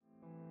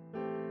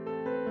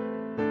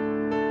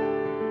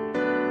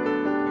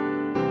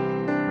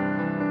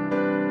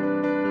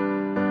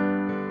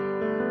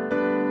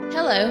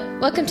Hello,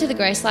 welcome to the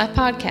Grace Life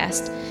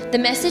Podcast. The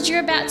message you're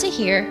about to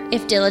hear,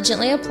 if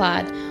diligently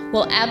applied,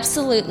 will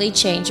absolutely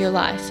change your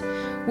life.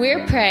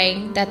 We're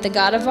praying that the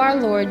God of our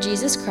Lord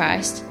Jesus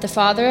Christ, the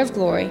Father of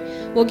glory,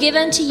 will give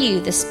unto you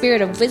the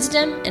spirit of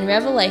wisdom and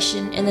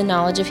revelation in the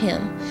knowledge of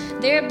Him,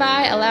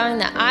 thereby allowing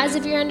the eyes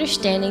of your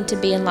understanding to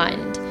be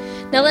enlightened.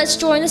 Now let's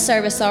join the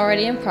service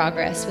already in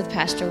progress with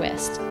Pastor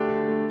West.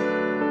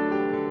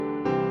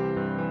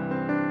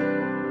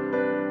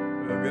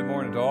 Well, good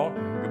morning to all.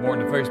 Good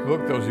morning to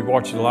Facebook. Those of you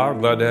watching live,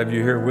 glad to have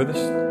you here with us.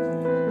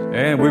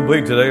 And we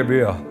believe today will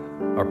be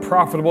a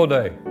profitable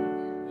day.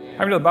 How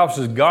many of the Bible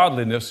says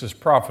godliness is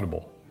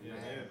profitable?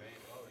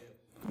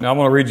 Now I'm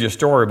going to read you a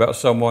story about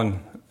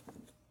someone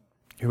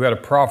who had a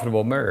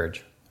profitable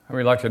marriage. How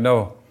many like to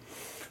know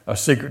a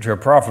secret to a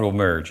profitable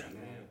marriage?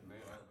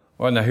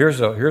 Well, now here's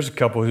a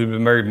couple who've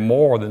been married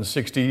more than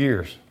 60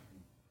 years.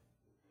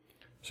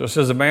 So it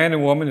says a man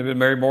and woman had been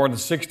married more than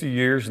 60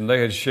 years, and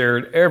they had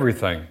shared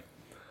everything.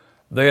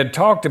 They had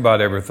talked about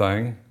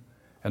everything,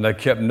 and they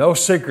kept no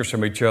secrets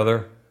from each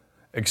other,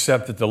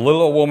 except that the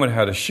little old woman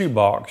had a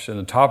shoebox in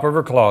the top of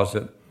her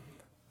closet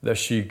that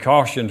she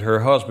cautioned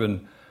her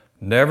husband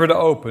never to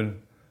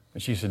open,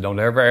 and she said, "Don't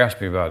ever ask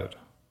me about it."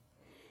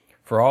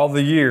 For all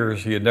the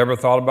years, he had never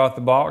thought about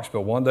the box,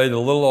 but one day the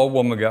little old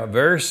woman got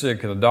very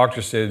sick, and the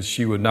doctor said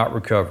she would not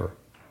recover.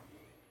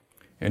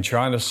 In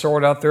trying to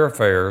sort out their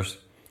affairs,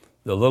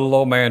 the little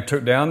old man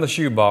took down the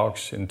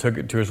shoebox and took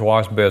it to his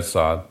wife's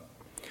bedside.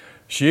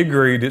 She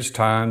agreed it's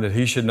time that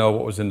he should know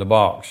what was in the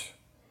box.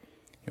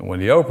 And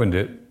when he opened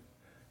it,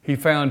 he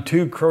found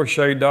 2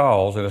 crochet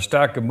dolls and a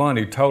stack of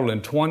money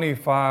totaling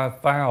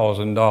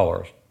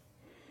 $25,000.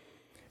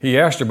 He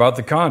asked her about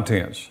the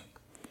contents.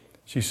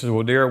 She said,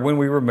 "Well, dear, when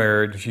we were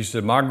married," she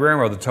said, "my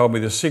grandmother told me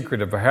the secret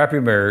of a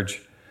happy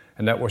marriage,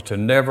 and that was to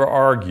never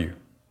argue.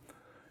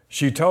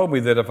 She told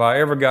me that if I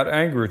ever got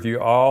angry with you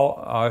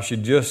all, I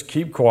should just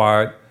keep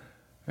quiet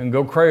and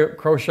go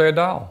crochet a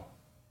doll."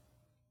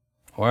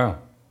 Wow.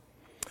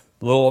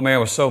 The little old man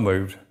was so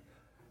moved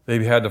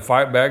that he had to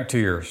fight back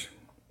tears.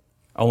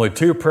 Only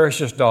 2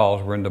 precious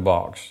dolls were in the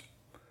box,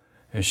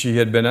 and she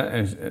had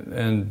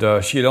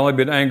only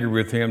been angry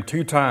with him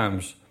 2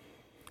 times.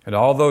 In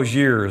all those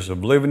years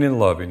of living and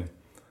loving,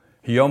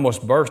 he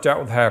almost burst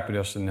out with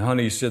happiness. And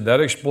honey, he said, "That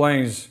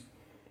explains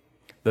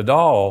the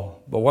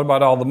doll, but what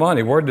about all the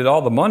money? Where did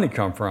all the money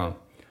come from?"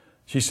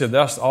 She said,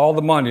 "That's all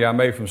the money I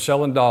made from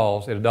selling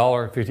dolls at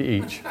 $1.50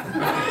 each."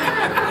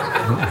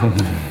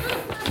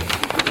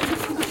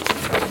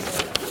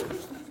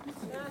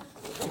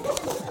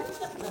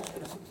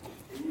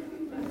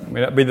 May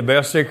not be the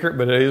best secret,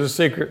 but it is a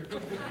secret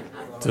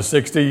to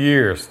 60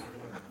 years.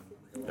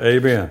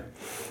 Amen.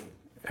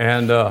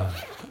 And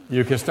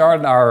you can start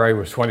an IRA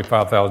with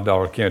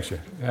 $25,000, can't you?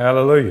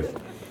 Hallelujah.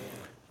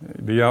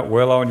 Be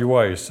well on your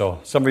way. So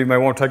some of you may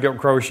want to take up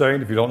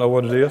crocheting if you don't know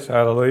what it is.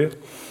 Hallelujah.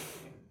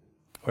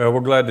 Well, we're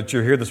glad that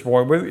you're here this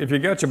morning. If you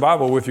got your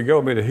Bible with you, go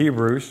with me to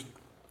Hebrews.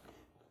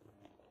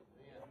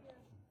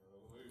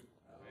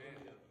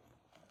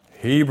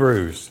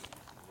 Hebrews.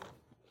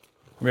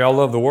 We all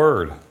love the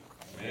Word.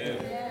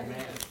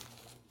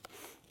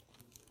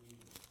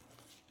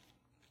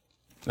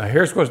 Now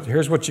here's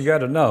what you got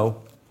to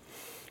know,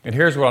 and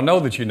here's what I know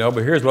that you know,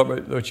 but here's what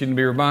you need to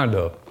be reminded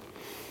of.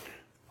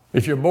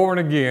 If you're born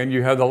again,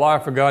 you have the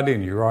life of God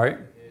in you, right?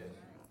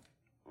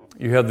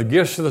 You have the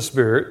gifts of the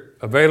Spirit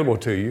available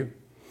to you,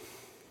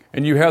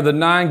 and you have the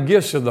 9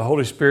 gifts of the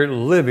Holy Spirit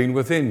living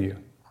within you.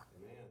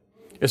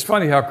 It's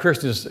funny how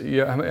Christians,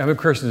 how many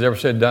Christians ever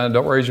said,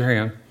 "Don't raise your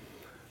hand,"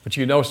 but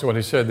you know when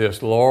he said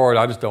this, "Lord,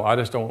 I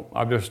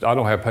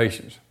don't have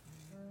patience."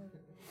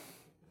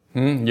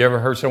 You ever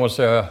heard someone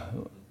say,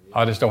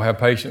 "I just don't have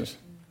patience,"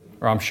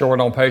 or "I'm short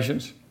on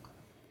patience"?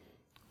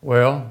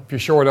 Well, if you're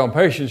short on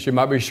patience, you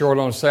might be short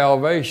on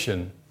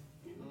salvation.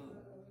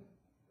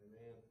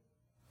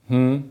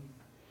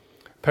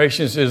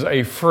 Patience is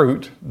a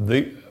fruit,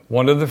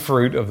 one of the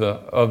fruit of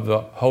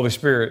the Holy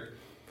Spirit,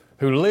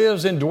 who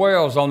lives and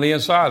dwells on the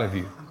inside of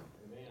you.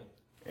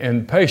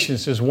 And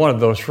patience is one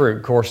of those fruit.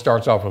 Of course,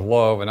 starts off with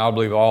love, and I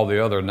believe all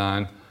the other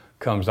 9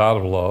 comes out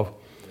of love.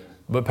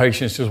 But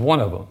patience is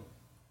one of them.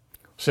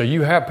 So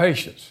you have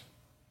patience.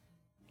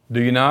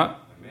 Do you not?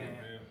 Amen.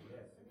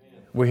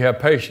 We have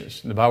patience.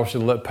 The Bible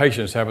said, "Let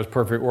patience have its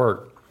perfect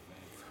work."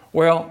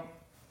 Well,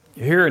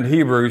 here in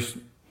Hebrews,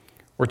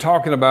 we're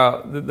talking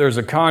about, there's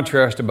a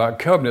contrast about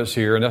covenants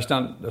here, and that's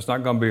not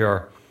going to be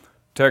our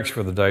text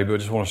for the day, but I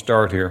just want to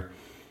start here.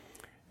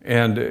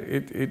 And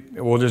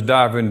we'll just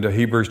dive into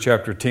Hebrews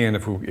chapter 10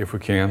 if we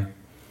can.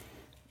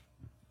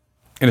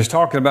 And it's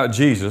talking about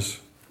Jesus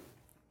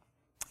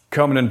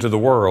coming into the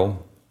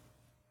world.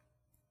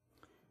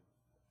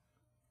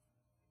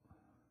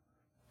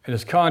 And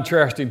it's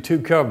contrasting 2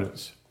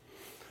 covenants,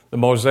 the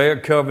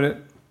Mosaic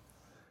covenant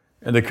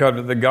and the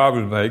covenant that God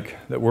would make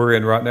that we're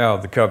in right now,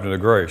 the covenant of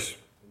grace.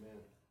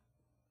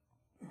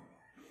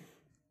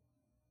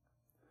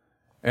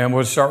 And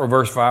we'll start with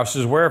verse 5. It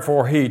says,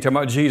 "Wherefore he," talking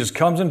about Jesus,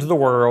 "comes into the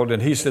world,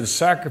 and he said,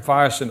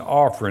 Sacrifice and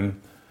offering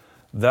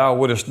thou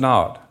wouldest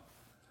not,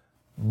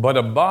 but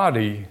a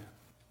body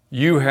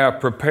you have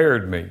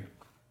prepared me.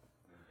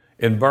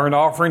 In burnt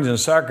offerings and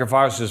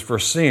sacrifices for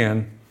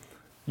sin,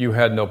 you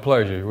had no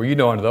pleasure. Well, you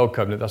know, under the old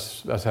covenant,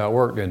 that's how it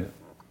worked, didn't it?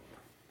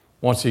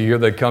 Once a year,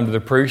 they'd come to the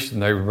priest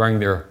and they would bring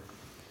their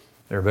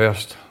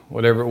best,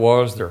 whatever it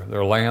was,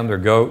 their lamb, their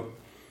goat,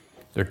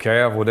 their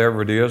calf,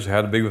 whatever it is. It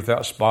had to be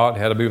without spot,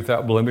 had to be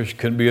without blemish.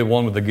 Couldn't be the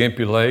one with a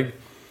gimpy leg.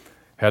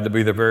 Had to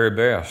be the very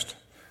best.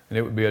 And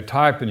it would be a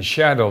type and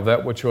shadow of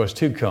that which was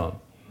to come.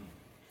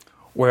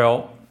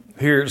 Well,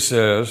 here it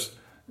says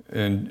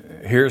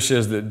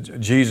that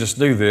Jesus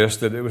knew this,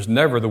 that it was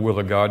never the will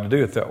of God to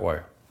do it that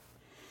way.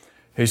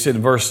 He said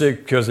in verse 6,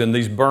 because in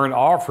these burnt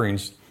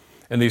offerings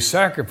and these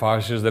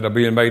sacrifices that are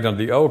being made under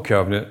the old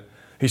covenant,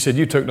 he said,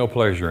 you took no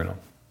pleasure in them.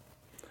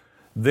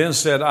 Then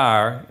said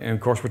I, and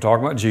of course we're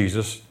talking about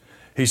Jesus,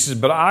 he says,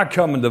 but I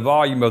come in the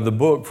volume of the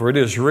book, for it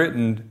is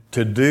written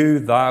to do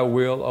thy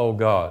will, O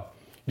God.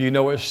 Do you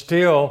know it's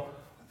still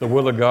the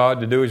will of God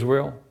to do his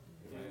will?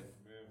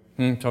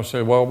 So I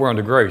say, well, we're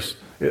under grace.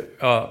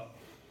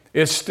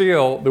 It's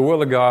still the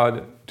will of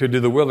God to do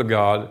the will of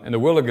God, and the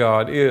will of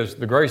God is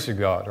the grace of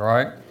God, all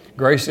right?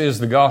 Grace is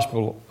the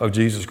gospel of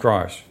Jesus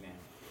Christ.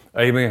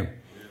 Amen.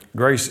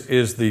 Grace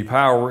is the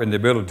power and the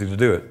ability to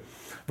do it.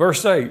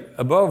 Verse 8,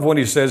 above when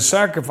he says,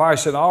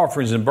 sacrifice and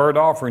offerings and burnt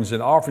offerings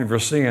and offering for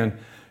sin,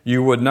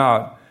 you would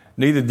not,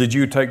 neither did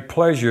you take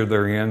pleasure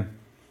therein,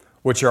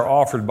 which are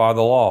offered by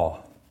the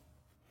law.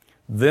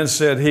 Then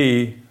said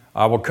he,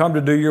 I will come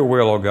to do your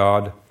will, O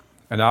God,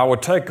 and I will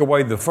take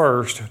away the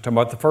first, talking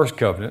about the first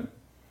covenant,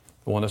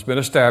 the one that's been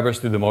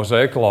established through the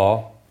Mosaic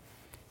law,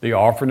 the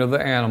offering of the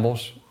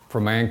animals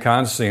for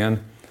mankind's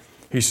sin.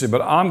 He said,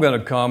 but I'm going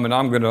to come and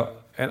I'm going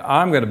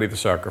to be the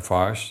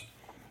sacrifice.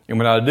 And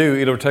when I do,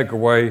 it'll take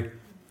away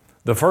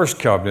the first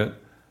covenant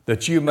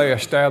that you may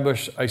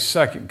establish a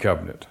second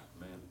covenant.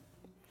 Amen.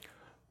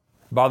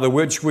 By the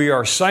which we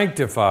are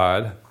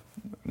sanctified.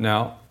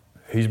 Now,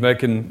 he's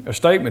making a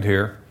statement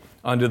here.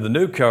 Under the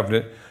new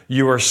covenant,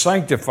 you are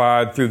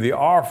sanctified through the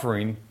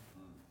offering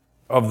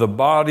of the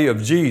body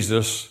of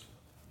Jesus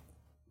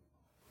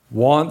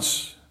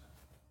once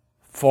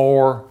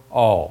for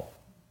all.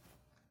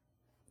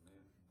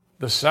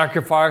 The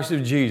sacrifice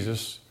of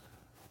Jesus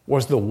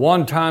was the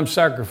one-time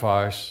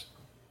sacrifice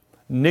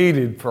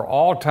needed for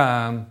all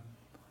time,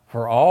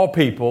 for all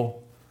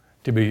people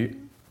to be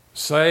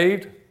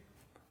saved,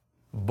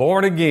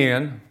 born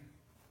again,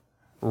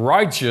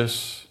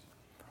 righteous,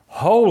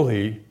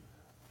 holy,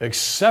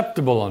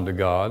 acceptable unto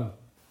God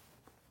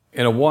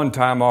in a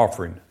one-time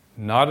offering,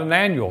 not an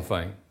annual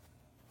thing.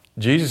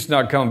 Jesus is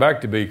not coming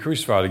back to be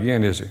crucified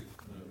again, is he?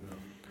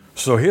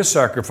 So his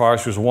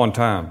sacrifice was one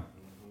time.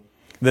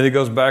 Then he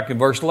goes back in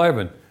verse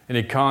 11 and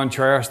he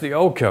contrasts the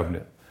old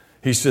covenant.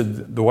 He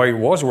said the way it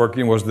was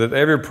working was that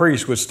every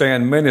priest would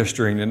stand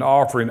ministering and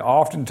offering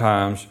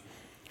oftentimes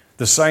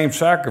the same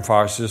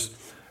sacrifices,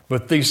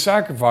 but these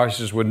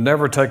sacrifices would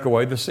never take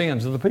away the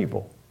sins of the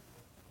people.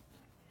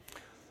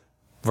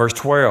 Verse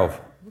 12,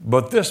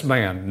 but this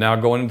man, now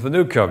going into the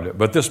new covenant,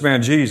 but this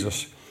man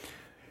Jesus,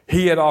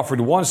 he had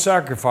offered one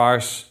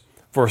sacrifice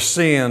for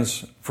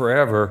sins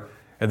forever,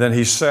 and then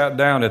he sat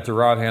down at the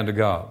right hand of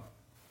God.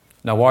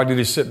 Now, why did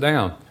he sit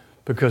down?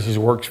 Because his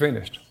work's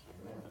finished.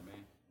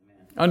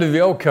 Under the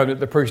old covenant,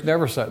 the priest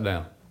never sat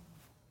down.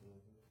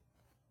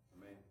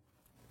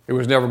 It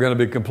was never going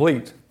to be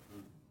complete.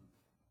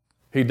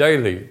 He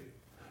daily,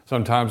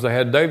 sometimes they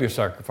had daily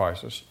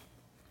sacrifices.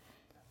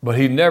 But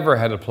he never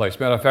had a place.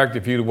 Matter of fact,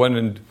 if you went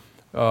in,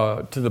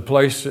 to the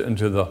place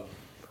into the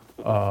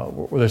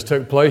where this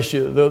took place,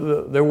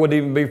 there wouldn't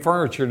even be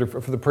furniture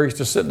for the priest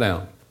to sit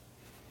down.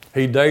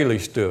 He daily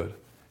stood.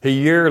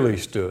 He yearly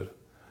stood.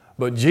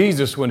 But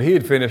Jesus, when he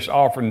had finished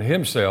offering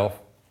himself,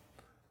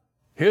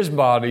 his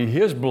body,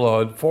 his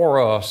blood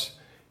for us,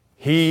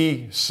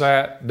 he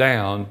sat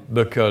down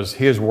because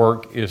his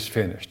work is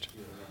finished.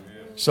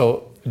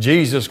 So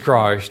Jesus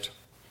Christ,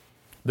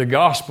 the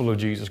gospel of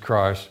Jesus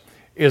Christ,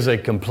 is a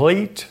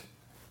complete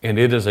and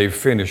it is a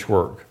finished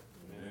work.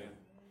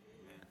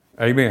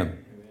 Amen.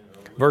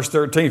 Verse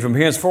 13, from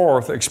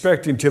henceforth,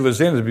 expecting till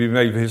his enemies be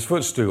made his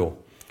footstool.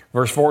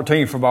 Verse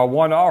 14, for by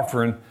one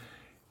offering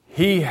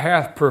he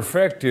hath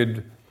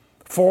perfected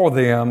for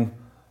them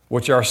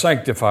which are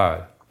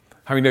sanctified.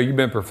 How many know you've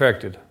been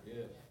perfected? Yes.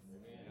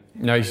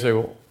 Now you say,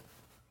 well,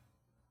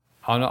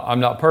 I'm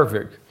not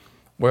perfect.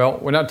 Well,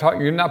 we're not talking.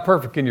 You're not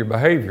perfect in your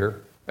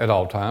behavior at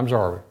all times,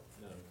 are we?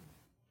 No.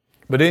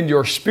 But in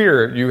your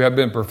spirit, you have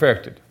been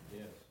perfected.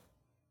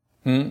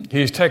 Yes.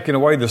 He's taken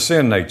away the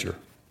sin nature.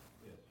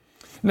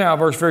 Yes. Now,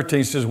 verse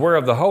 15 says,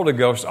 whereof the Holy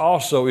Ghost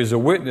also is a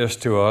witness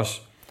to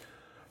us.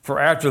 For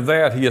after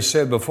that he has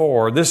said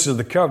before, this is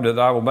the covenant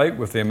that I will make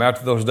with them.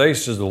 After those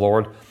days, says the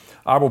Lord,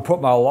 I will put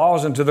my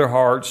laws into their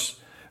hearts,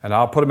 and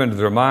I'll put them into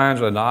their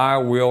minds, and I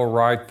will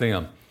write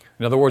them.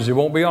 In other words, it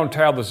won't be on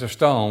tablets of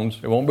stones.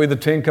 It won't be the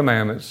 10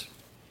 Commandments.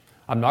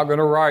 I'm not going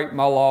to write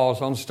my laws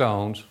on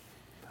stones.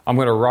 I'm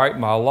going to write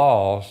my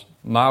laws,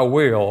 my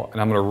will, and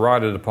I'm going to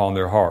write it upon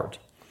their heart.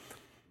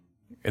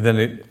 And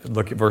then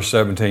look at verse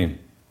 17.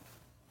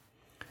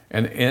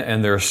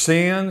 and their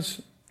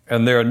sins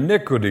and their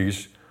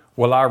iniquities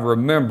will I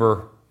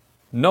remember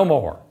no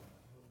more.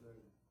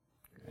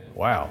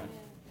 Wow.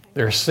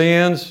 Their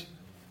sins,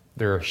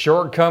 their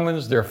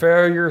shortcomings, their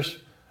failures,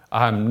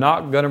 I'm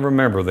not going to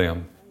remember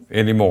them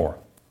anymore.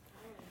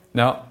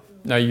 Now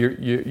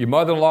your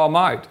mother-in-law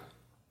might.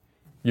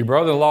 Your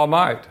brother-in-law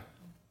might.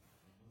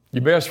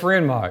 Your best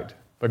friend might.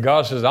 But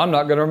God says, I'm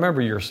not going to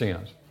remember your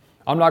sins.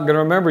 I'm not going to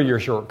remember your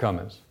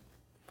shortcomings.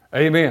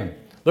 Amen.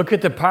 Look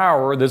at the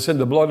power that's in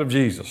the blood of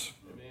Jesus.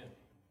 Amen.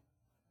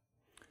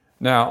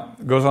 Now,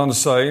 it goes on to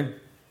say,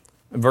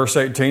 in verse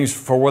 18,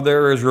 for where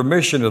there is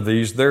remission of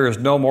these, there is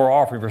no more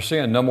offering for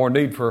sin, no more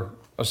need for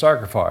a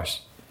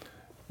sacrifice.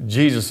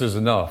 Jesus is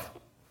enough.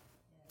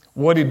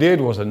 What he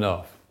did was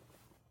enough.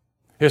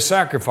 His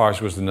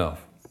sacrifice was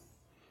enough.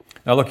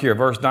 Now look here,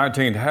 verse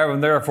 19, having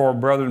therefore,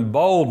 brethren,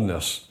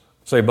 boldness.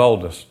 Say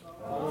boldness.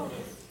 Boldness.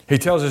 He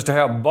tells us to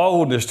have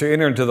boldness to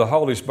enter into the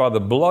holiest by the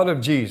blood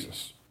of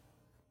Jesus,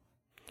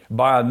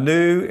 by a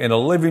new and a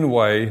living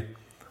way,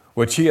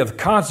 which he hath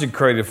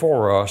consecrated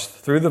for us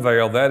through the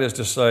veil, that is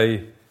to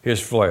say, his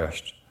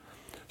flesh.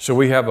 So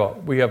we have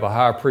a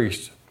high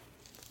priest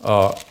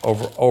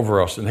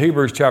over us. In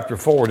Hebrews chapter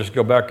 4, just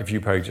go back a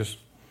few pages.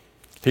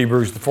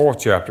 Hebrews the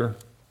 4th chapter.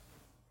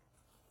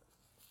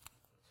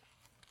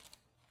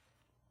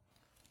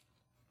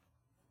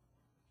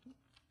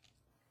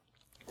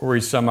 We'll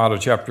read some out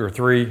of chapter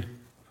 3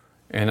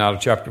 and out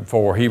of chapter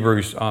 4.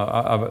 Hebrews,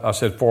 I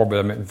said 4, but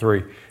I meant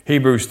 3.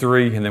 Hebrews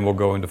 3, and then we'll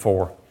go into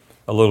 4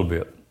 a little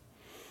bit.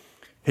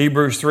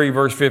 Hebrews 3,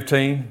 verse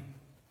 15.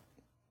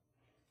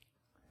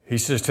 He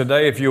says,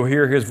 today if you'll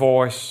hear his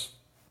voice,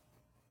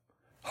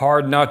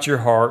 harden not your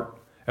heart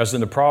as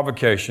in the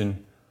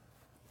provocation,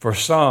 for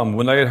some,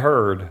 when they had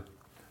heard,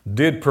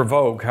 did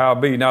provoke,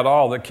 howbeit not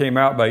all that came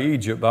out by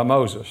Egypt by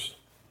Moses.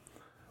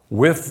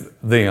 With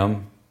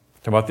them,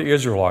 talking about the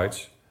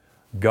Israelites,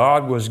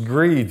 God was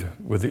grieved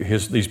with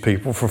these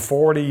people for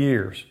 40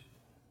 years.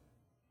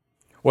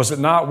 Was it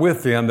not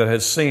with them that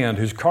had sinned,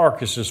 whose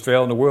carcasses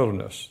fell in the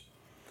wilderness,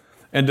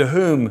 and to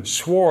whom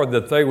swore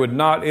that they would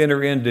not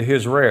enter into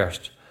his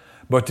rest,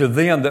 but to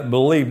them that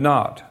believed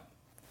not?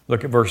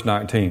 Look at verse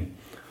 19.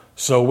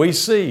 So we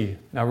see,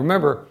 now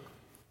remember,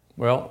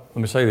 well,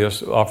 let me say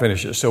this, I'll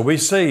finish it. So we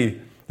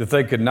see that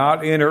they could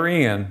not enter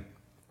in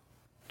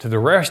to the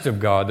rest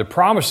of God, the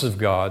promise of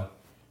God,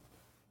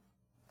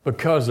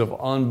 because of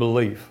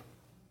unbelief.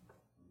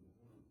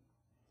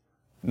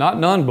 Not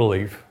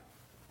non-belief,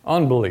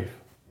 unbelief.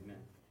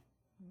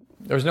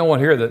 There's no one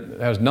here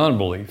that has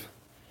non-belief.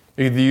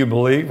 Either you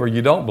believe or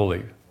you don't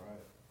believe.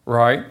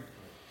 Right?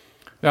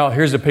 Now,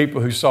 here's the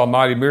people who saw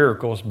mighty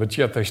miracles, but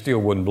yet they still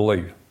wouldn't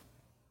believe.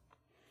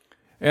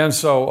 And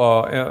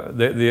so,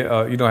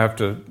 you don't have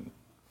to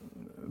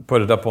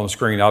put it up on the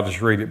screen, I'll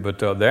just read it. But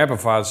the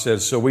Amplified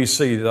says, so we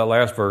see, that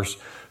last verse,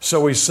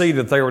 so we see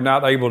that they were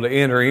not able to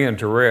enter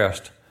into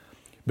rest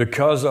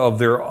because of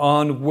their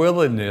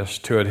unwillingness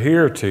to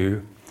adhere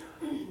to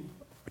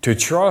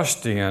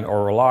trust in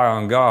or rely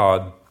on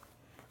God.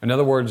 In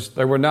other words,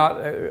 they were not.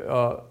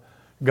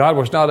 God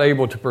was not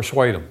able to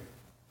persuade them.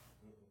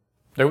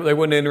 They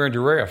wouldn't enter into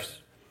rest.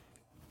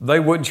 They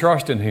wouldn't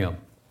trust in him.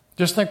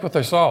 Just think what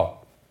they saw.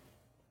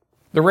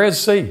 The Red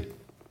Sea.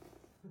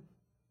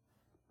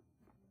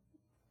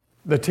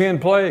 The 10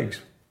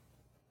 plagues.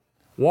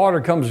 Water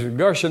comes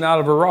gushing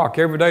out of a rock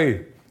every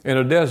day in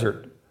a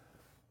desert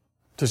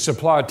to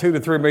supply 2 to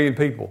 3 million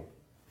people.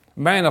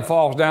 Manna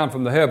falls down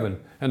from the heaven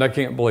and they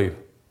can't believe.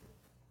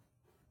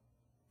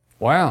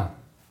 Wow.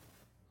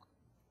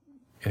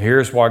 And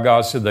here's why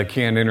God said they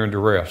can't enter into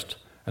rest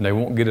and they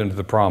won't get into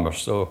the promise.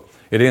 So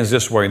it ends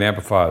this way in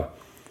Amplified.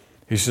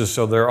 He says,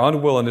 so their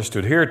unwillingness to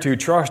adhere to,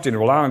 trust in,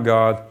 rely on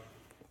God,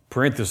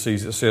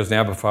 parentheses, it says in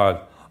Amplified,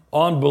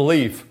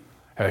 unbelief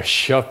has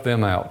shut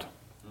them out.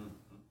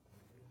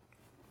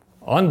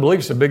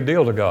 Unbelief's a big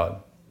deal to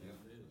God.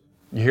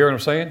 You hear what I'm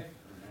saying?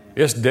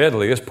 It's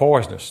deadly. It's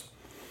poisonous.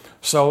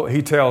 So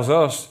he tells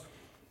us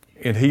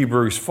in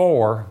Hebrews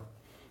 4,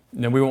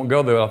 and we won't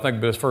go there, I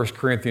think, but it's 1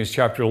 Corinthians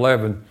chapter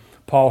 11,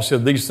 Paul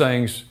said these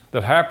things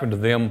that happened to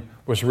them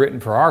was written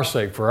for our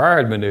sake, for our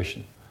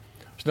admonition.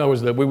 So in other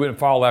words, that we wouldn't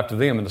follow after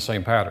them in the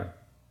same pattern.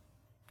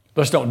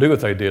 Let's don't do what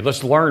they did.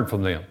 Let's learn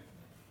from them.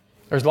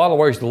 There's a lot of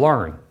ways to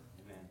learn.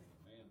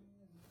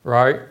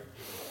 Right?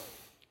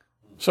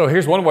 So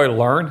here's one way to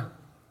learn.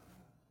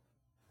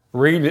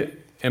 Read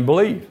it and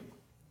believe.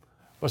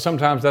 But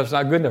sometimes that's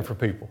not good enough for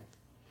people.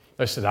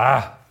 They said,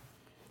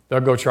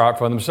 they'll go try it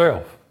for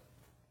themselves.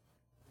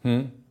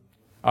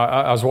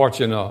 I was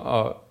watching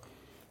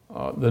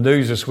the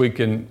news this week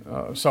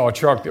and saw a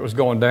truck that was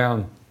going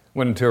down,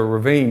 went into a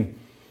ravine,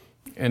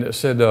 and it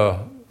said,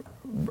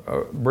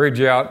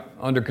 bridge out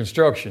under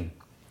construction.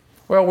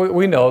 Well,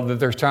 we know that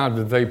there's times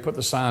that they put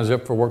the signs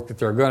up for work that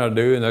they're going to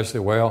do, and they say,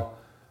 well,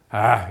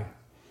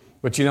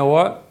 but you know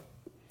what?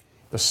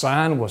 The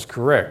sign was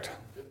correct.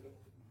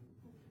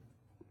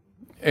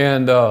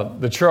 And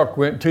the truck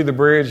went to the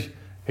bridge.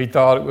 He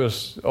thought it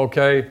was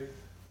okay.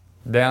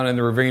 Down in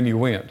the ravine he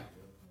went.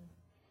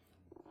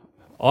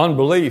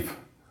 Unbelief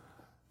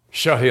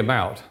shut him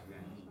out.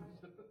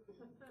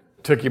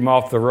 Took him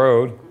off the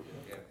road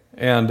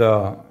and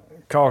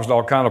caused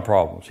all kind of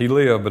problems. He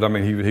lived, but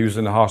he was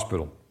in the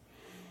hospital.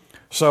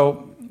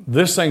 So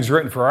this thing's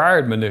written for our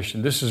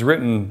admonition. This is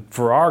written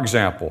for our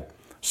example,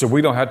 so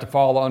we don't have to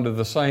fall under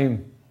the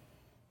same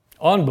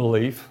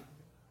unbelief.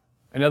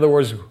 In other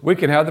words, we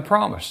can have the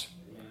promise.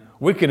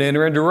 We can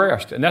enter into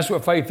rest. And that's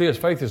what faith is.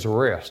 Faith is a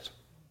rest.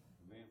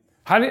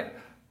 How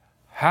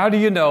do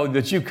you know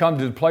that you come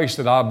to the place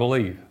that I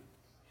believe?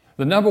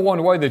 The number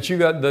one way that you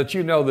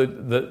know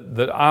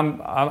that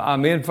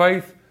I'm in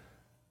faith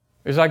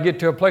is I get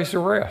to a place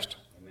of rest.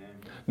 Amen.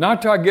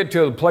 Not till I get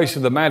to a place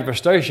of the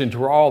manifestation to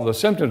where all the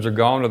symptoms are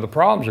gone or the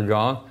problems are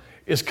gone.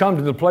 It's come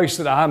to the place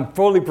that I'm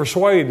fully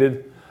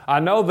persuaded. I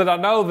know that I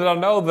know that I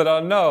know that I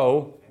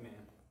know.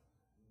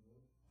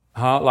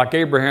 Like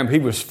Abraham, he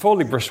was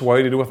fully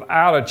persuaded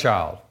without a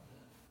child.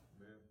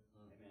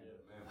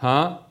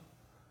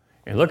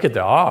 And look at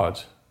the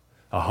odds.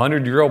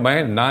 100-year-old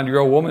man and a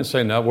 90-year-old woman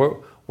saying,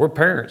 no, we're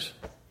parents.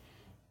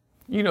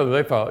 You know,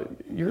 they thought,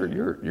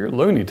 you're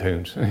Looney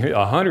Tunes.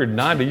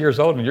 190 years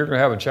old and you're going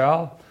to have a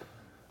child?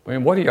 I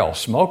mean, what are y'all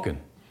smoking?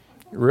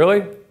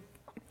 Really?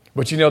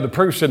 But you know, the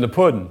proof's in the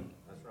pudding.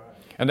 That's right.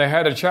 And they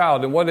had a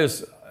child. And what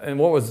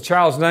was the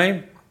child's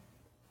name?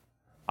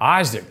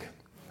 Isaac.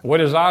 What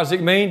does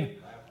Isaac mean?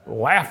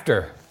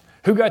 Laughter.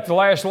 Who got the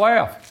last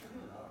laugh?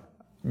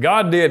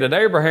 God did, and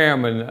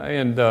Abraham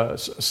and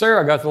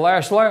Sarah got the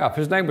last laugh.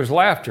 His name was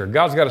Laughter.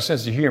 God's got a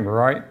sense of humor,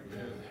 right?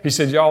 He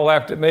said, y'all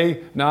laughed at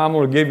me. Now I'm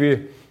going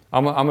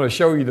to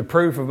show you the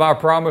proof of my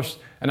promise,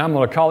 and I'm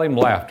going to call him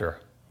Laughter.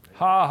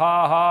 Ha,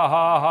 ha, ha,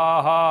 ha,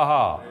 ha, ha,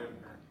 ha.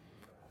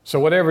 So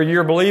whatever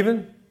you're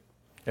believing,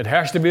 it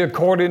has to be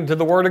according to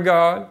the Word of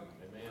God,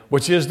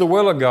 which is the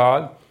will of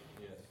God.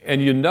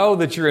 And you know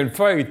that you're in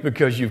faith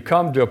because you've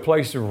come to a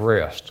place of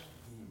rest.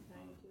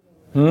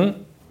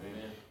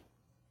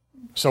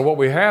 So what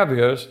we have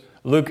is,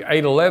 Luke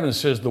 8:11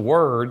 says the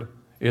Word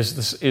is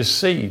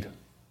seed.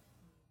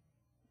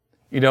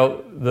 You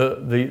know,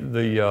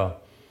 the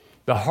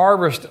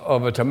harvest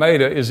of a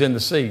tomato is in the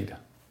seed.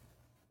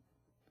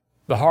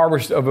 The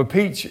harvest of a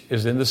peach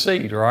is in the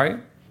seed, right?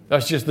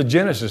 That's just the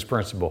Genesis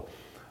principle.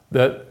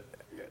 That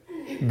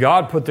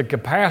God put the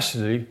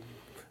capacity,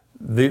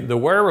 the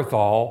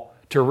wherewithal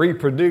to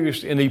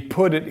reproduce, and He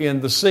put it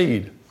in the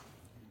seed.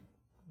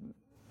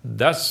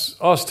 That's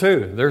us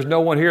too. There's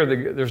no one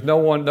here. There's no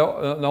one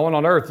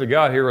on earth that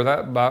got here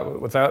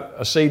without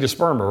a seed of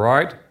sperma,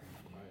 right?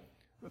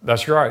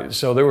 That's right.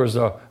 So there was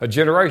a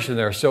generation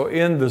there. So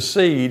in the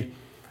seed,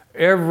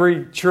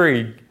 every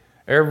tree,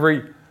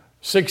 every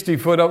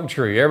 60-foot oak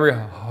tree, every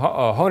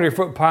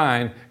 100-foot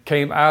pine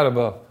came out of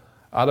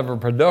a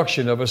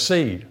production of a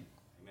seed.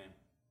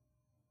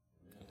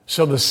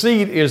 So the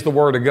seed is the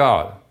Word of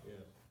God.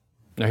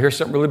 Now here's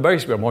something really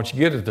basic. I want you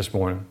to get it this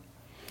morning.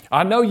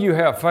 I know you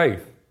have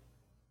faith.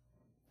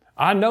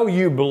 I know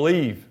you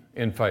believe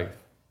in faith.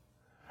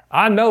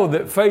 I know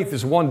that faith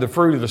is one of the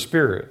fruit of the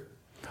Spirit.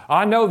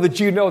 I know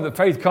that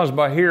faith comes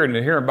by hearing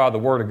and hearing by the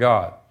Word of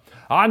God.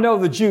 I know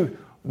that you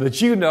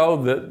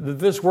know that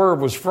this Word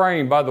was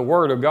framed by the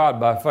Word of God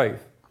by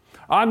faith.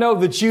 I know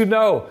that you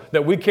know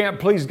that we can't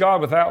please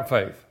God without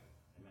faith.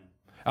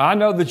 I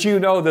know that you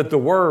know that the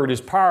Word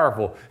is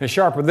powerful and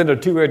sharper than a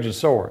two-edged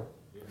sword.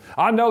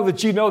 I know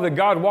that you know that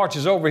God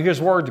watches over His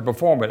Word to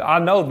perform it. I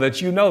know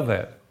that you know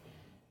that.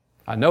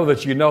 I know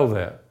that you know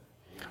that.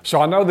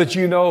 So I know that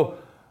you know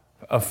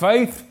of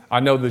faith. I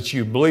know that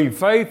you believe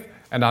faith.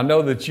 And I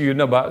know that you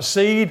know about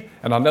seed.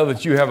 And I know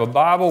that you have a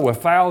Bible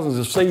with thousands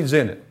of seeds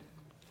in it.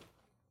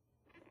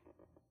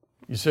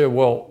 You say,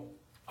 well,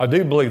 I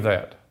do believe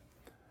that.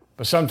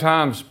 But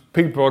sometimes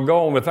people are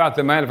going without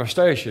the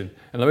manifestation.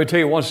 And let me tell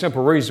you one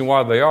simple reason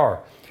why they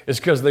are. It's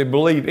because they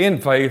believe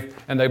in faith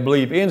and they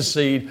believe in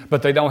seed,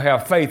 but they don't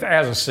have faith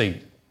as a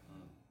seed.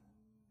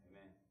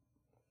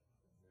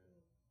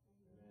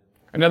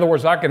 In other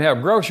words, I can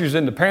have groceries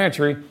in the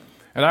pantry,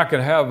 and I can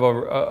have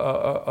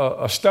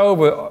a stove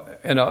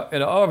and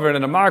an oven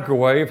and a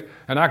microwave,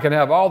 and I can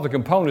have all the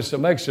components that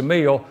makes a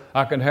meal.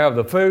 I can have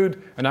the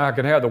food, and I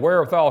can have the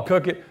wherewithal to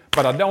cook it,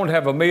 but I don't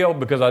have a meal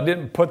because I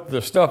didn't put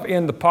the stuff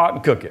in the pot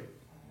and cook it.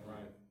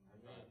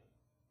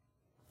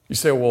 You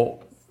say,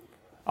 well,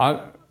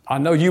 I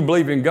know you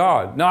believe in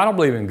God. No, I don't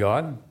believe in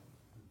God.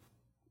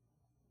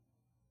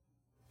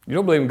 You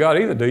don't believe in God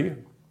either, do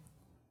you?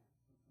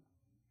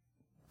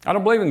 I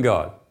don't believe in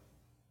God.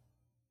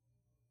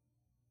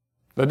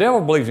 The devil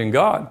believes in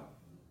God.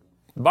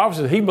 The Bible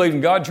says he believes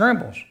in God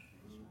trembles.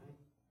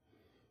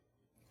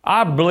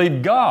 I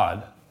believe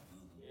God.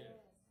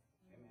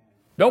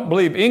 Don't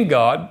believe in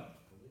God.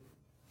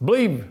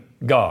 Believe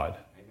God.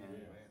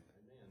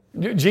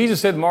 Jesus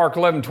said in Mark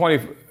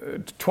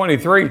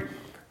 11:23,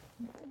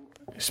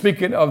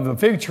 speaking of the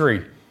fig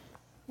tree,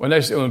 when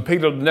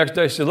Peter the next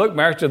day said, look,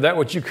 Master, that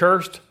which you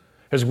cursed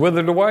has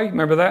withered away.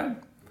 Remember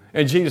that?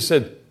 And Jesus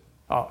said,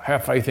 oh,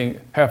 have faith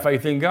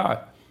in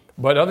God.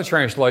 But other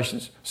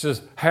translations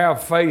says, have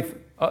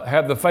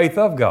the faith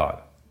of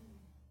God.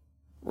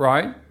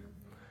 Right?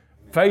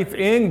 Faith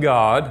in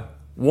God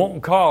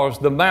won't cause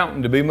the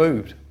mountain to be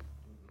moved.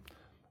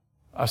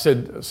 I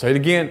said, say it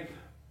again.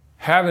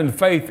 Having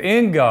faith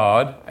in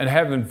God and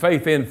having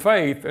faith in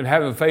faith and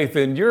having faith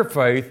in your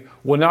faith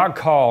will not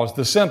cause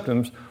the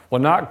symptoms, will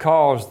not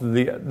cause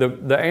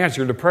the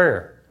answer to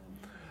prayer.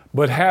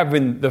 But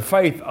having the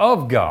faith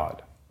of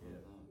God.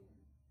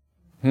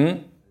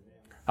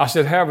 I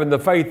said having the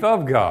faith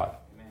of God.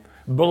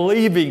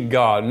 Believing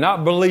God,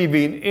 not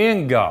believing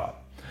in God.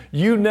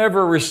 You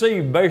never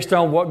receive based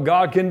on what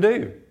God can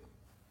do.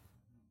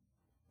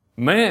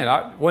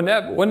 Man,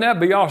 wouldn't that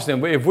be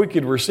awesome if we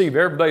could receive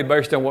every day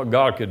based on what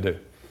God could do?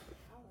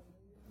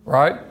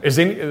 Right?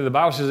 The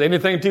Bible says,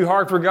 anything too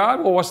hard for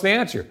God? Well, what's the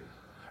answer?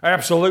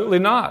 Absolutely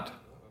not.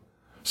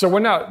 So we're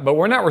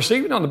not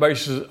receiving on the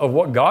basis of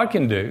what God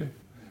can do,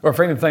 or if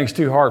anything's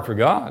too hard for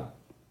God.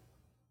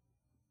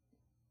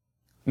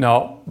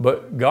 No,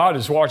 but God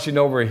is watching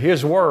over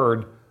His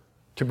Word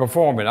to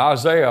perform it.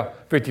 Isaiah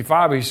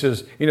 55, He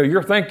says,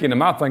 your thinking and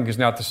my thinking is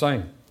not the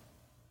same.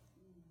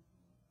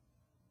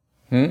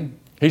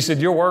 He said,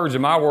 your words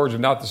and my words are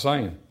not the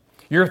same.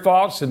 Your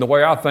thoughts and the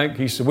way I think,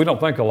 He said, we don't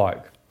think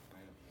alike.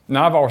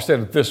 Now, I've always said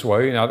it this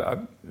way,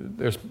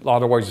 there's a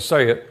lot of ways to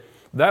say it.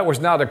 That was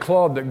not a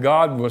club that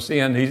God was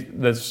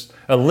in that's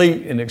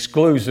elite and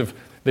exclusive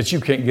that you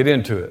can't get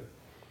into it.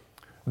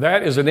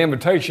 That is an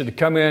invitation to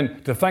come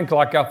in, to think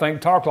like I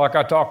think, talk like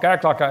I talk,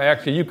 act like I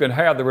act, and you can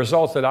have the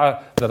results that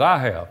I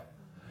have.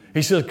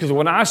 He says, because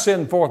when I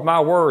send forth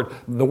my word,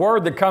 the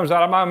word that comes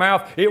out of my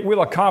mouth, it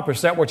will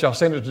accomplish that which I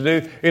send it to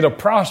do. It'll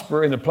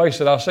prosper in the place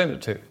that I send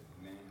it to.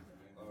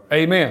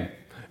 Amen.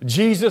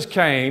 Jesus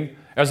came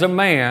as a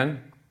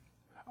man,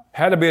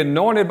 had to be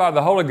anointed by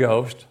the Holy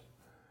Ghost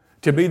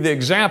to be the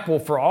example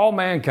for all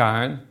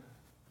mankind,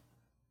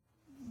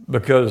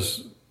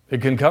 because He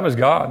can come as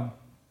God.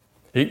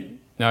 He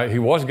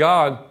was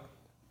God,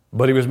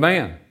 but He was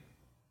man.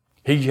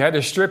 He had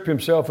to strip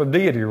Himself of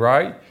deity,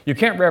 right? You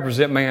can't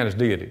represent man as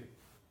deity.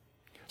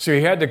 So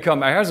He had to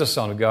come as the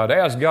Son of God,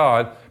 as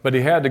God, but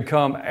He had to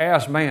come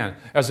as man.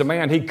 As a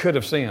man, He could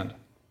have sinned.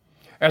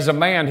 As a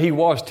man, He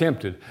was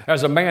tempted.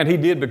 As a man, He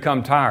did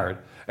become tired.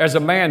 As a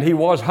man, He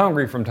was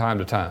hungry from time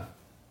to time.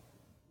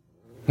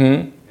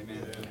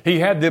 He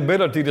had the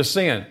ability to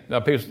sin.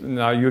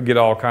 Now you'll get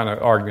all kind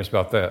of arguments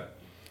about that.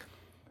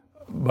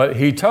 But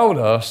He told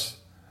us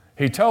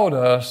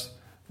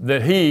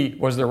that He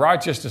was the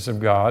righteousness of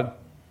God,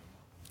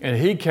 and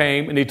He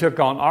came and He took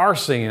on our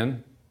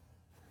sin.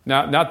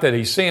 Now, not that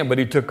He sinned, but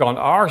He took on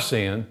our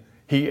sin.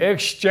 He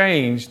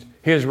exchanged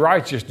His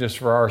righteousness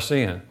for our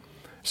sin.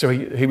 So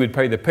He would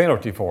pay the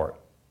penalty for it,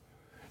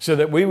 so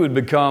that we would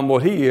become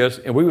what He is,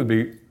 and we would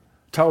be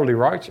totally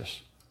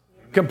righteous.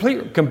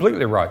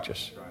 Completely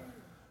righteous.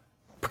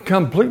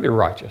 Completely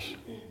righteous.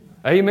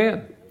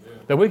 Amen.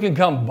 That we can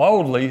come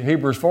boldly,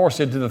 Hebrews 4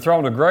 said, to the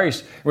throne of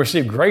grace and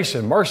receive grace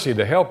and mercy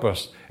to help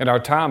us in our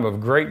time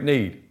of great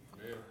need.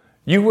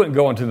 You wouldn't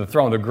go into the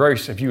throne of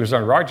grace if you was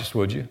unrighteous,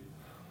 would you?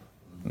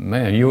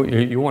 Man,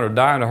 you want to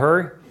die in a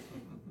hurry?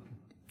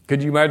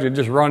 Could you imagine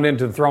just running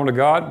into the throne of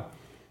God,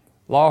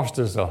 lost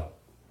as a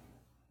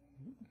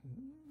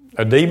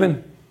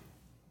demon,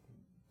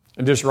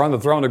 and just run the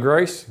throne of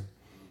grace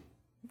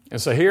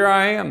and say, here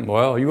I am?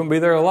 Well, you wouldn't be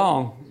there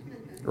long,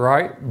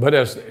 right? But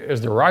as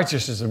the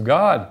righteousness of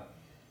God,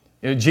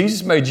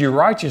 Jesus made you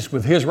righteous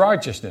with His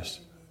righteousness.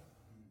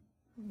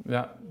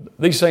 Now,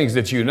 these things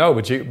that you know,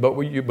 but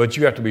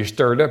you have to be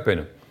stirred up in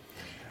them.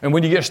 And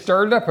when you get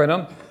stirred up in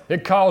them,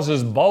 it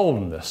causes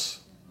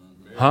boldness.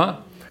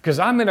 Because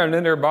I'm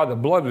in there by the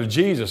blood of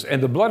Jesus,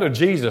 and the blood of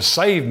Jesus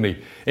saved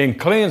me and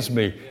cleansed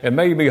me and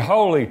made me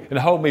holy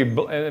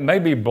and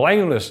made me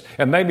blameless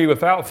and made me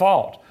without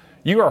fault.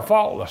 You are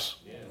faultless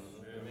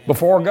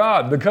before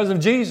God because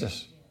of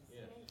Jesus.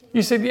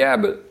 You said, yeah,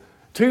 but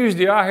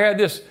Tuesday I had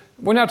this.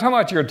 We're not talking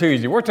about your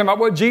Tuesday. We're talking about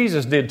what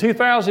Jesus did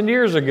 2,000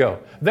 years ago.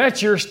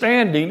 That's your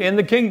standing in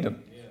the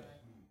kingdom.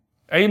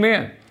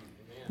 Amen.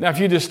 Now, if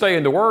you just stay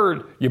in the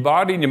Word, your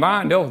body and your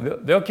mind,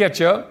 they'll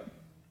catch up.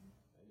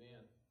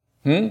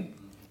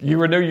 You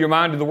renew your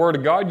mind to the Word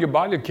of God, your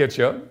body will catch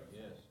up.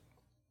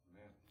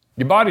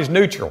 Your body's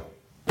neutral.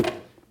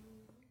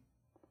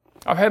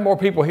 I've had more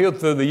people healed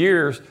through the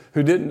years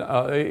who didn't.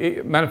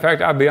 Matter of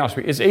fact, I'll be honest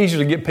with you, it's easier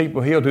to get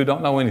people healed who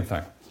don't know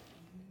anything.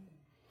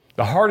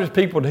 The hardest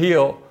people to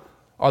heal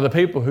are the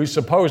people who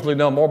supposedly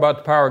know more about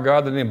the power of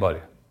God than anybody.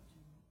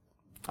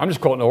 I'm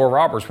just quoting Oral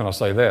Roberts when I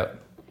say that.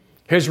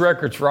 His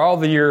records for all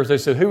the years, they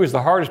said, who is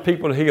the hardest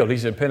people to heal? He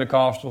said,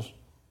 Pentecostals.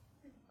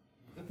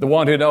 The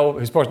one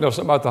who's supposed to know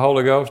something about the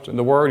Holy Ghost and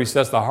the Word, he said,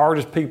 that's the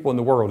hardest people in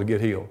the world to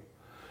get healed.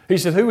 He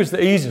said, who is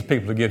the easiest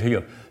people to get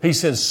healed? He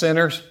said,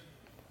 sinners.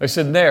 They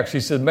said, next. He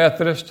said,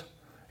 Methodist.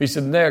 He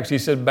said, next. He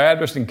said,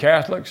 Baptist and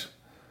Catholics.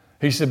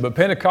 He said, but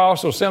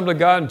Pentecostal, Assembly of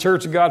God, and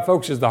Church of God,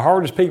 folks, is the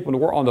hardest people in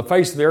the world on the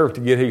face of the earth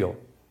to get healed.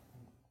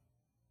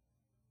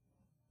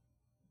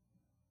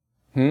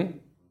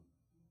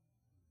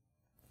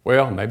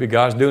 Well, maybe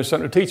God's doing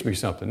something to teach me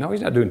something. No,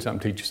 He's not doing something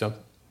to teach you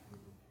something.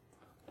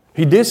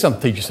 He did something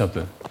to teach you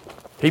something.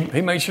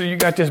 He made sure you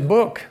got this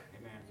book.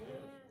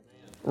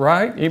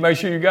 Right? He made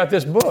sure you got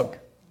this book.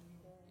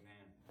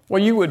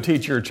 Well, you would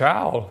teach your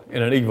child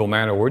in an evil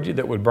manner, would you,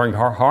 that would bring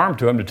harm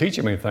to him to teach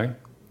him anything?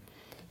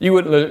 You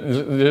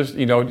wouldn't just,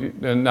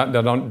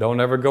 don't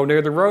ever go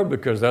near the road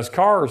because that's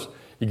cars.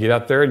 You get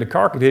out there and the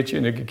car could hit you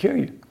and it could kill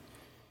you.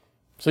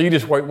 So you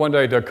just wait one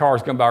day till the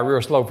car's come by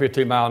real slow,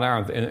 15 mile an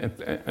hour,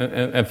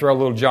 and throw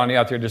little Johnny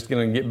out there just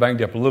going to get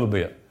banged up a little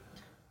bit.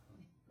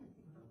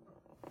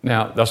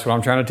 Now, that's what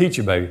I'm trying to teach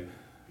you, baby.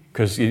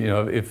 Because,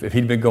 if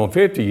he'd been going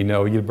 50, you'd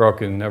have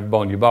broken every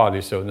bone in your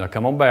body. So now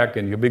come on back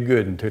and you'll be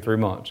good in 2-3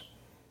 months.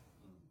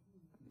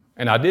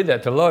 And I did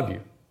that to love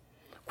you.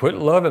 Quit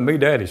loving me,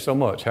 Daddy, so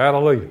much.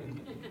 Hallelujah.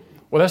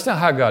 Well, that's not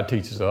how God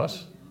teaches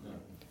us.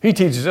 He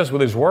teaches us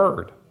with His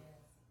Word.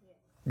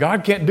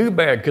 God can't do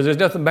bad because there's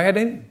nothing bad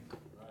in Him.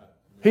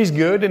 He's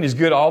good and He's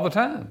good all the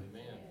time.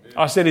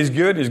 I said He's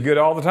good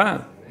all the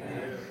time.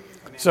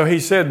 So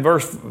He said,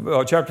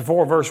 chapter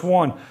 4, verse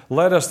 1,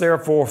 let us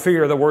therefore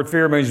fear. The word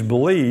fear means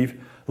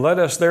believe. Let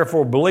us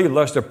therefore believe,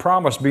 lest a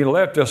promise be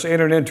left us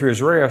entered into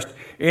His rest.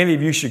 Any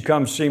of you should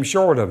come seem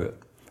short of it.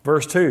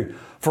 Verse 2,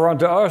 for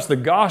unto us the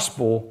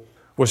gospel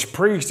was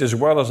preached as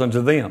well as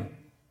unto them.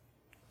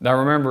 Now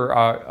remember,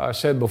 I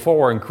said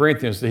before in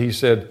Corinthians that he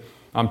said,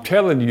 I'm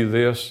telling you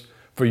this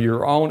for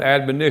your own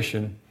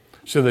admonition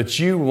so that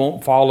you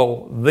won't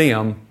follow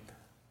them.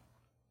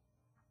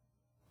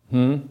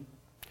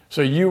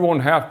 So you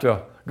won't have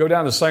to go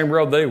down the same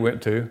road they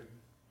went to,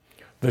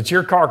 that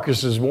your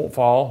carcasses won't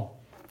fall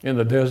in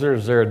the desert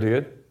as they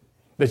did,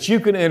 that you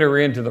can enter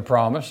into the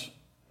promise.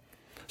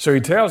 So he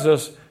tells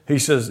us, he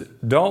says,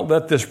 don't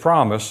let this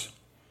promise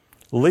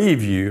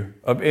leave you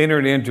of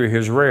entering into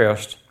His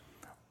rest.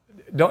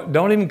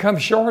 Don't even come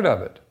short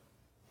of it.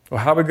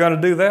 Well, how are we going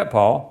to do that,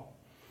 Paul?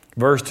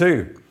 Verse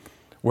 2.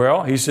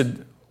 Well, he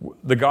said,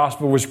 the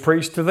gospel was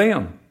preached to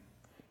them,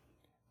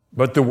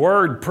 but the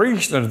word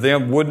preached unto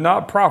them would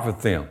not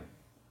profit them.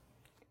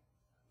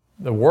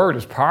 The word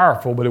is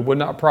powerful, but it would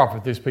not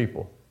profit these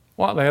people.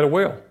 Well, they had a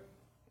will.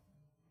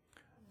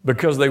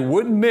 Because they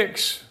wouldn't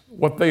mix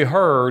what they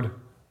heard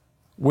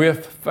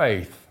with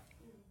faith.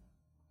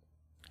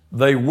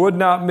 They would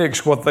not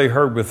mix what they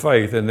heard with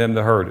faith in them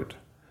that heard it.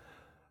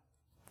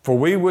 For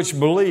we which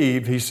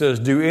believe, he says,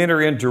 do enter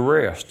into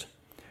rest.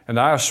 And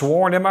I have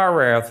sworn in my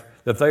wrath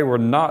that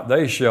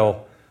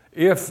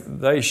if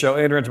they shall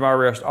enter into my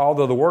rest,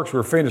 although the works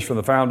were finished from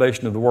the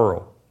foundation of the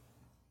world.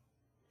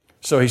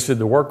 So he said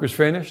the work was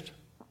finished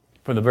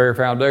from the very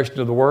foundation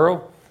of the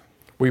world.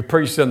 We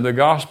preached them the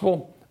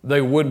gospel.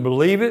 They wouldn't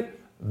believe it.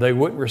 They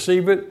wouldn't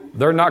receive it.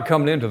 They're not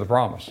coming into the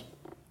promise.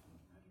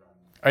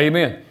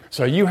 Amen.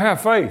 So you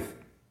have faith,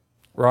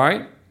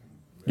 right?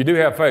 You do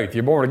have faith.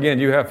 You're born again,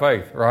 you have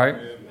faith, right?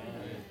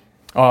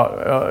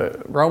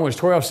 Romans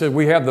 12 says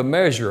we have the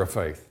measure of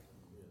faith.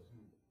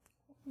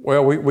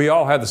 Well, we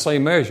all have the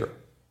same measure.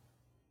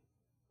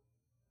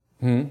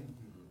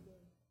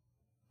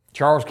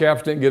 Charles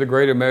Capps didn't get a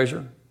greater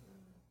measure.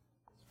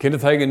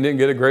 Kenneth Hagin didn't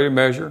get a greater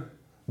measure.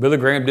 Billy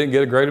Graham didn't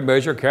get a greater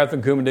measure.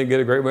 Catherine Kuhlman didn't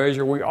get a great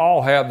measure. We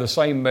all have the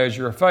same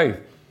measure of faith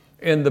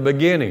in the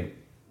beginning.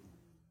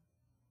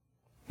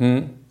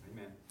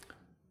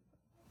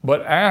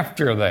 But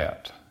after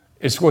that,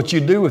 it's what you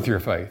do with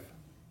your faith.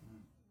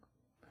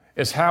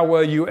 It's how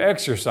well you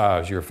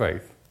exercise your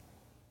faith.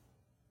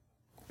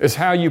 It's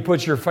how you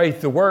put your faith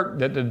to work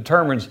that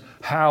determines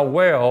how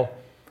well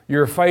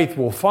your faith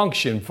will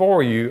function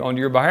for you on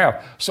your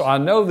behalf. So I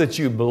know that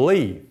you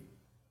believe.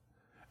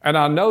 And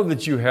I know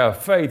that you have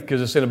faith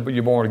because it's in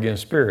your born again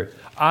spirit.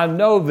 I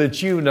know that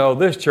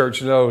this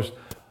church knows,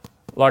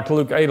 like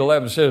Luke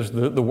 8:11 says,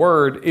 the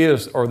word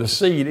is, or the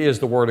seed is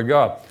the word of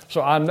God.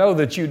 So I know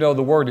that you know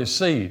the word is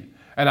seed.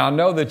 And I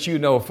know that you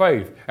know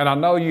faith. And I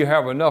know you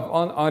have enough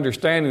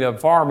understanding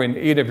of farming,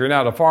 even if you're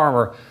not a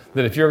farmer,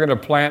 that if you're going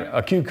to plant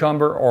a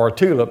cucumber or a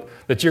tulip,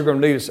 that you're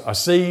going to need a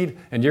seed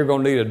and you're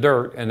going to need a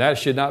dirt. And that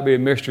should not be a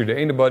mystery to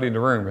anybody in the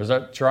room. Is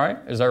that right?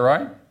 Is that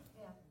right?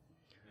 Yeah.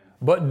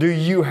 But do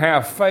you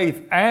have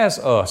faith as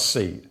a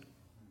seed?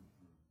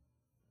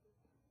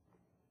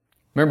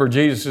 Remember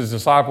Jesus'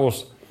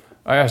 disciples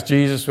asked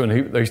Jesus when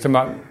they was talking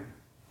about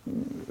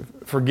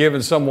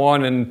forgiving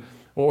someone, and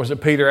what was it?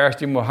 Peter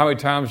asked him, well, how many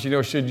times,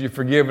 should you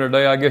forgive in a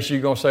day? I guess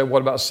you're going to say,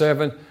 what about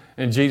 7?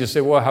 And Jesus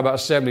said, well, how about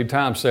 70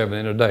 times 7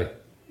 in a day?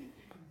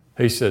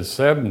 He said,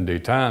 70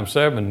 times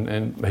 7.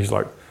 And he's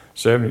like,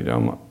 70?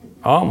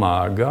 Oh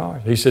my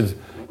God. He said,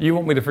 you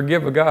want me to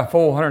forgive a guy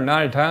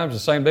 490 times the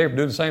same day for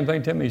doing the same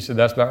thing to me? He said,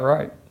 that's about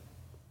right.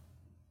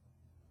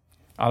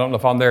 I don't know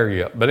if I'm there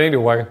yet. But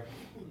anyway,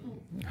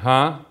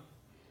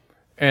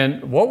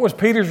 And what was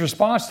Peter's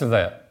response to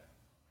that?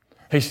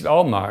 He said,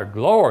 oh my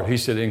Lord. He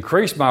said,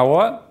 increase my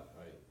what?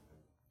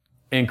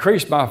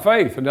 Increase my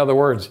faith. In other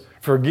words,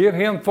 forgive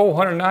him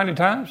 490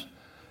 times.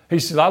 He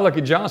said, I look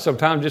at John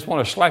sometimes, just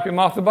want to slap him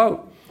off the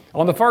boat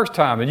on the first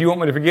time. And you want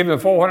me to forgive him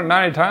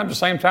 490 times the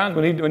same time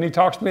when he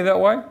talks to me that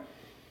way?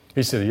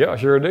 He said, yeah,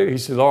 sure do. He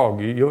said, oh,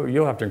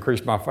 you'll have to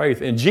increase my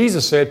faith. And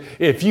Jesus said,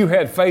 if you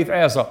had faith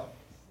as a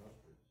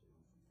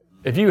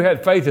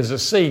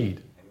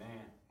seed,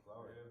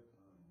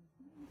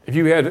 if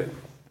you had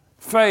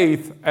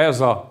faith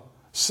as a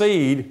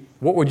seed,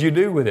 what would you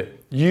do with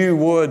it? You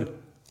would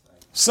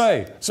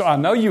say. So I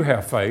know you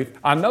have faith.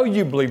 I know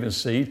you believe in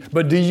seed,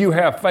 but do you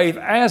have faith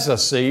as a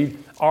seed?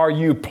 Are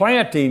you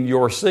planting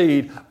your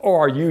seed, or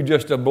are you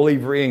just a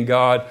believer in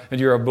God,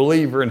 and you're a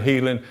believer in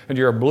healing, and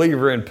you're a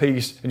believer in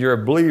peace, and you're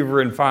a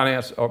believer in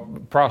finance or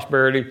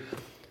prosperity?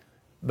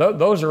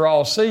 Those are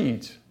all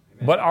seeds.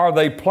 But are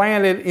they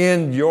planted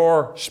in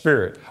your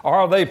spirit?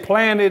 Are they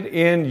planted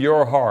in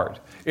your heart?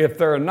 If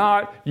they're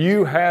not,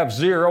 you have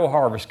zero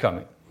harvest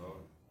coming.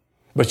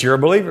 But you're a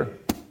believer.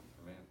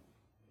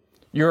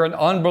 You're an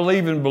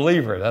unbelieving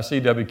believer. That's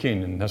E.W.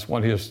 Kenyon. That's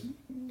one of his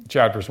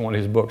chapters, one of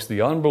his books,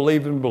 The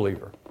Unbelieving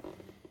Believer.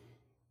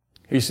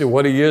 He said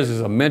what he is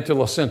a mental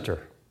assenter.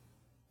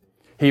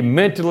 He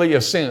mentally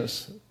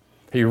assents.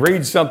 He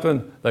reads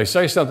something, they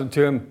say something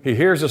to him, he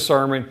hears a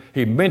sermon,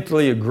 he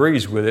mentally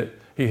agrees with it.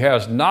 He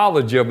has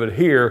knowledge of it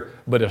here,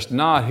 but it's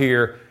not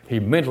here. He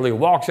mentally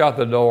walks out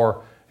the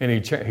door and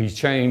he's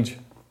changed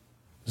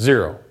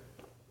zero.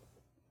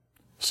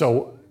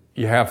 So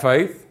you have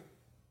faith,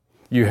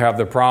 you have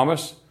the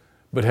promise,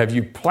 but have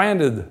you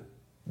planted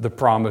the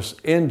promise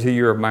into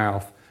your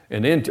mouth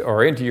and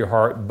into your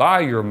heart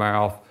by your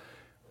mouth?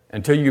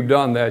 Until you've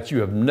done that,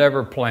 you have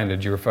never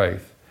planted your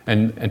faith.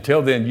 And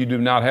until then, you do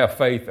not have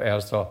faith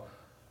as a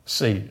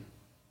seed.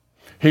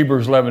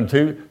 Hebrews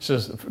 11:2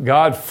 says,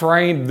 God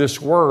framed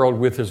this world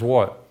with His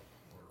what?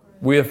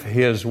 With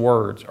His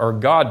words. Or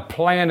God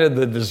planted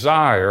the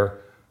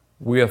desire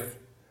with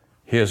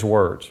His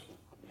words.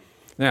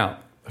 Now,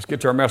 let's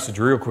get to our message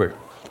real quick.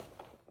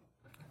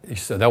 You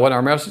said, that wasn't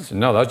our message?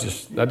 No, that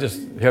just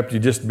helped you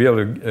just be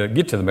able to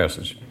get to the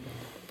message.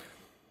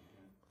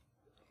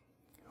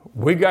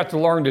 We got to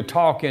learn to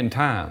talk in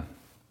time.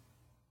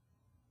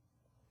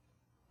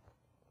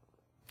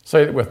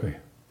 Say it with me.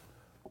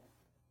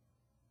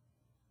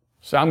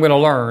 So I'm going to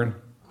learn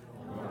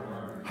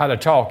how to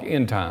talk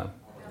in time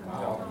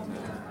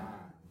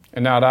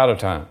and not out of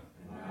time.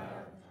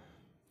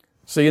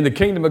 See, in the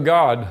kingdom of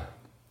God,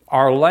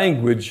 our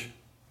language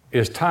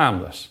is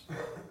timeless.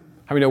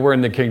 How many know we're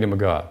in the kingdom of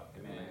God?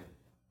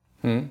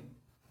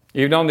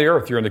 Even on the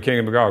earth, you're in the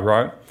kingdom of God,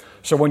 right?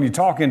 So when you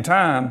talk in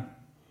time,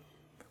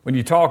 when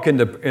you talk in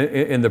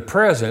the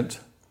present,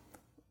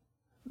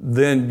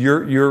 then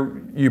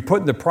you're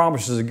putting the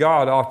promises of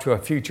God off to a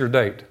future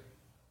date.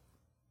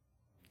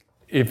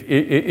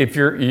 If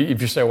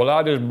you say, well,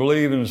 I just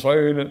believe in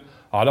saying it,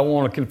 I don't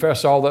want to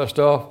confess all that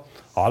stuff.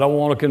 I don't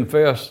want to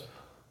confess,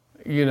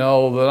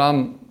 that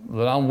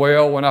I'm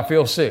well when I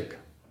feel sick.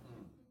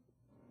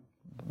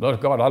 Bless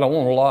God, I don't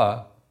want to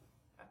lie.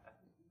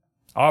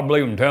 I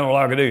believe in telling it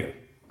like it is.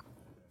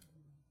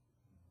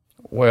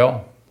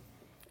 Well,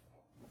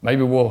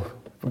 maybe if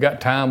we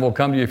got time, we'll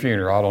come to your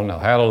funeral. I don't know.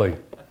 Hallelujah.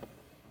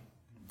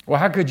 Well,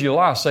 how could you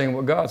lie saying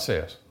what God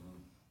says?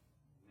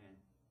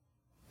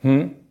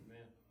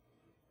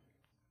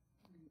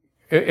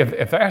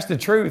 If that's the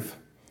truth,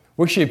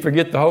 we should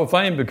forget the whole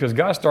thing, because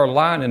God started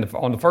lying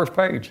on the first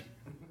page.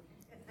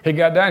 He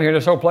got down here,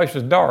 this whole place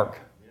was dark.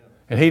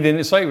 And He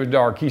didn't say it was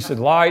dark. He said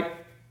light.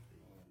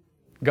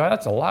 God,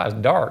 that's a lie. It's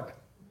dark.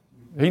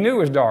 He knew it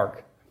was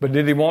dark. But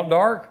did He want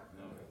dark?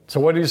 So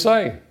what did He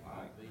say?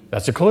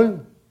 That's a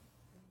clue.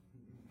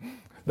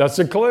 That's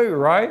a clue,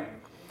 right?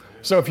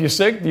 So if you're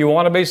sick, do you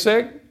want to be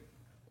sick?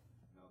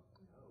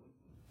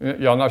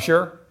 Y'all not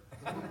sure?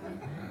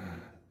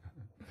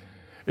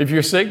 If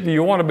you're sick, do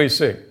you want to be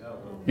sick?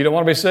 You don't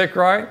want to be sick,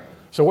 right?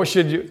 So what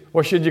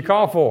should you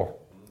call for?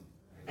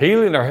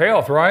 Healing or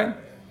health, right?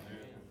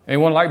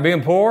 Anyone like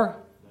being poor?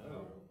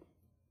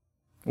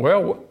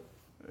 Well,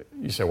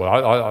 you say,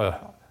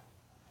 well,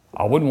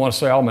 I wouldn't want to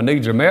say all my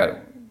needs are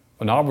met,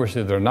 and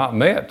obviously they're not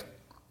met.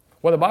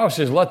 Well, the Bible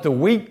says, let the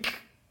weak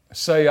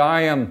say,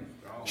 I am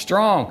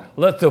strong.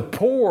 Let the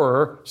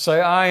poor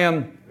say, I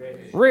am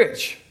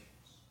rich.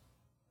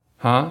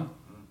 Now,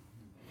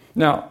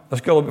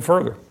 let's go a little bit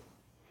further.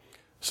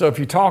 So if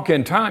you talk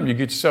in time, you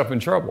get yourself in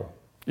trouble.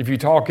 If you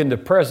talk in the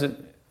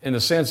present, in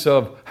the sense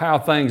of how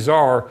things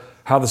are,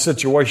 how the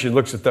situation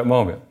looks at that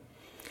moment.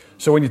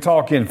 So when you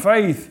talk in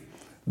faith,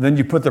 then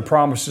you put the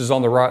promises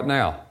on the right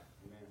now.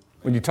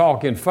 When you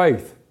talk in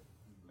faith,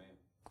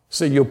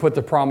 see, you'll put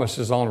the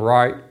promises on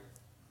right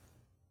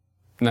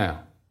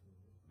now.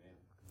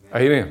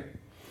 Amen.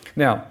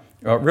 Now,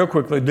 real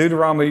quickly,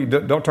 Deuteronomy,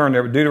 don't turn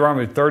there, but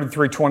Deuteronomy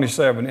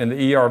 33:27 in the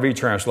ERV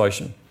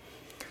translation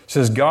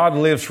says, God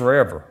lives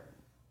forever.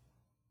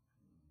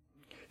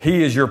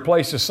 He is your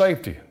place of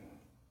safety.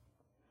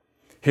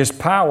 His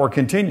power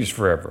continues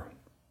forever.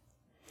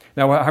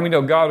 Now, how many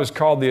know God is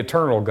called the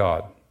eternal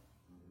God?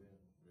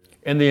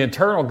 And the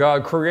eternal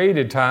God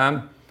created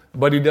time,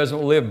 but He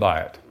doesn't live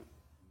by it.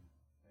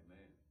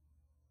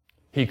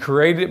 He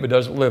created it, but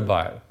doesn't live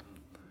by it.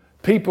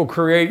 People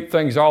create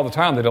things all the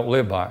time they don't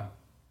live by.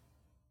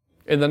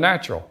 In the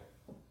natural.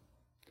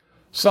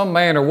 Some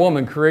man or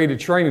woman created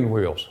training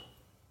wheels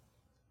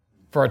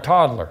for a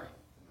toddler.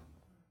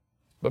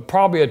 But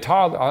probably a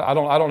toddler, I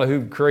don't know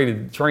who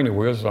created training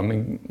wheels. I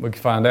mean, we can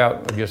find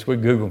out. I guess we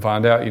Google and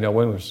find out,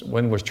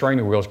 when was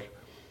training wheels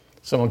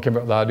Someone came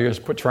up with the idea to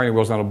put training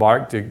wheels on a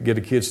bike to get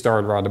a kid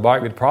started riding the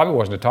bike. It probably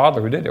wasn't a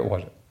toddler who did it,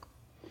 was it?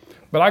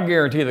 But I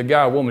guarantee the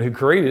guy or woman who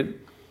created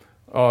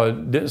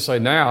it didn't say,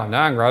 now I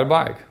can ride a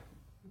bike.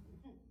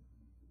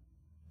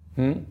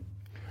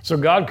 So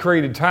God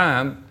created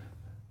time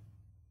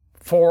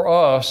for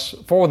us,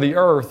 for the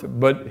earth,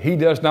 but He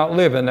does not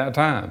live in that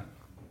time.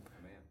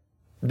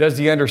 Does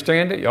He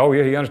understand it? Oh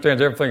yeah, He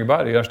understands everything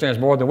about it. He understands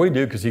more than we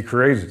do because He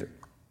created it.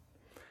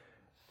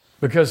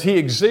 Because He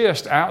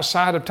exists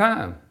outside of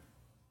time.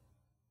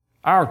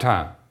 Our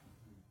time.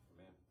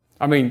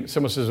 I mean,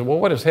 someone says, well,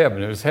 what is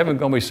heaven? Is heaven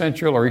going to be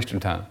Central or Eastern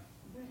time?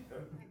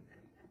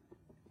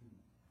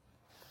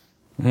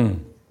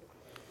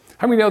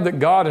 How many know that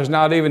God is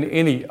not even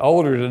any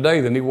older today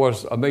than He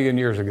was 1,000,000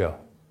 years ago?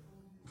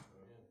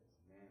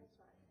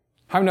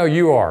 How many know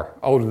you are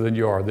older than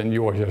you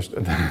were just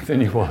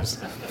than you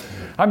was?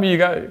 How many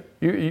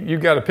you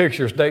got a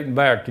picture dating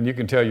back and you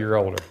can tell you're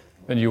older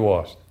than you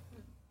was?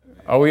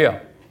 Oh yeah.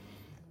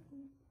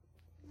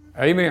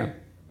 Amen.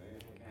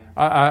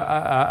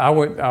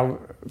 I've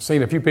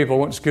seen a few people I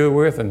went to school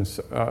with, and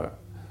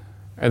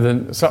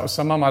then some of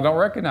them I don't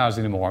recognize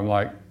anymore. I'm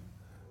like,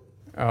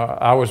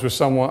 I was with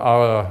someone.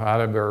 I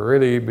had to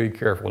really be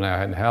careful now.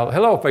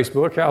 Hello,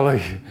 Facebook.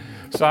 Hallelujah.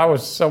 So I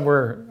was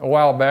somewhere a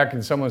while back,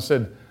 and someone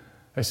said,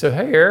 they said,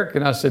 hey, Eric.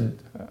 And I said,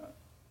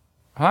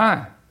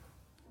 hi.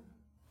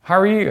 How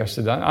are you? I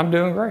said, I'm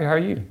doing great. How are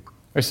you?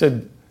 They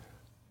said,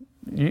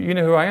 you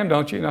know who I am,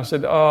 don't you? And I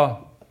said, I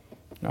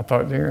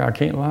thought, dear, I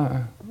can't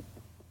lie.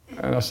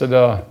 And I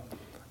said,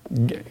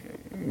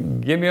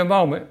 give me a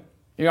moment.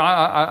 You know,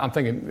 I'm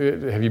thinking,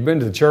 have you been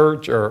to the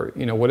church or,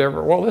 you know,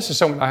 whatever? Well, this is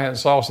something I hadn't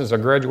saw since I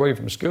graduated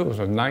from school. I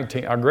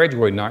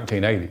graduated in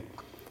 1980.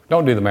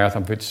 Don't do the math,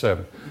 I'm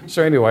 57.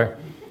 So anyway,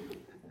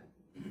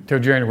 till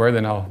January,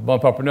 then I'll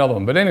bump up another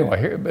one. But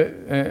anyway,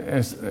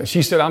 and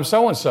she said, I'm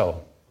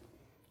so-and-so.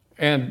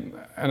 And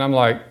I'm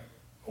like,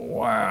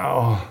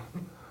 wow,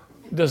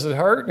 does it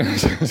hurt?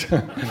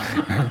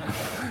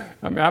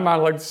 I mean, I might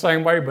look the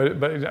same way, but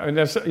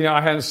that's, you know, I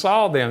hadn't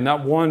saw them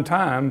not one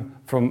time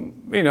from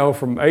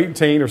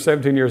 18 or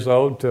 17 years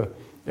old to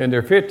in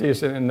their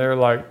 50s, and they're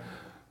like,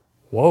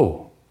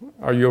 whoa,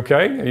 are you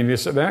okay? And you need to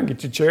sit down,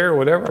 get your chair or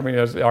whatever. I mean,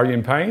 are you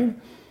in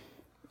pain?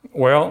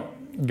 Well,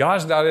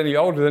 God's not any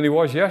older than He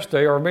was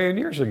yesterday or 1,000,000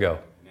 years ago.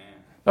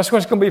 That's what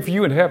it's going to be for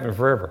you in heaven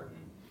forever.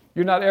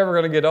 You're not ever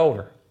going to get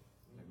older.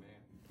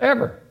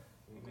 Ever.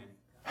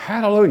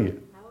 Hallelujah.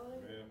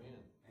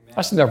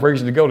 That's enough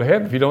reason to go to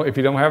heaven if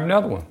you don't have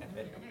another one.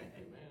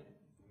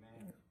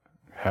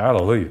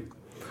 Hallelujah.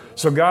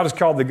 So God is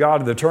called the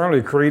God of the eternal.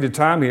 He created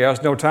time. He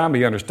has no time.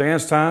 He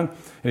understands time.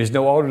 And He's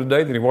no older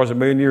today than He was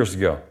 1,000,000 years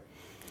ago.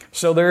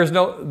 So there is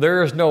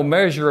no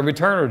measure of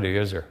eternity,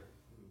 is there?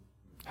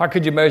 How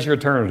could you measure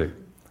eternity?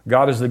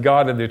 God is the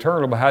God of the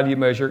eternal, but how do you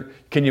measure?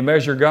 Can you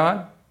measure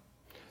God?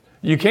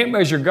 You can't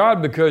measure God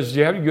because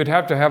you'd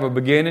have to have a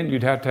beginning,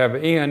 you'd have to have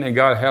an end, and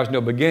God has no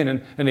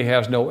beginning and He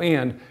has no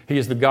end. He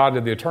is the God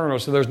of the eternal,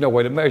 so there's no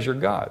way to measure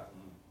God.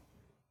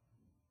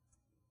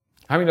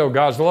 How many know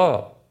God's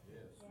love?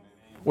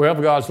 Well,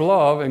 if God's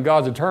love and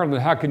God's eternal,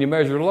 then how can you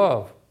measure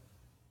love?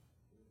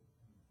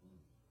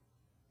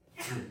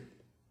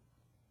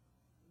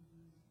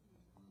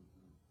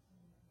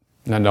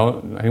 Now,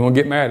 don't anyone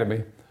get mad at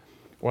me.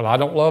 Well, I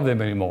don't love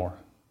them anymore.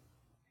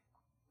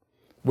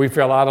 We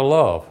fell out of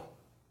love.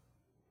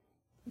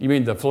 You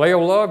mean the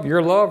phileo love,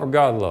 your love, or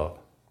God's love?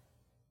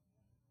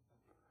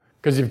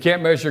 Because if you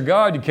can't measure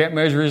God, you can't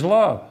measure His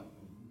love.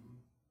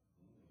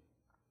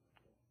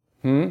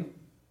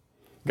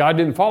 God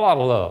didn't fall out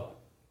of love.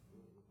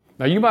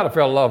 Now, you might have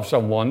fell in love with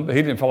someone, but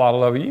He didn't fall out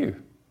of love with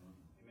you.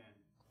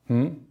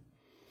 And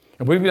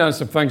we've done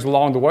some things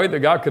along the way that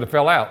God could have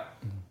fell out.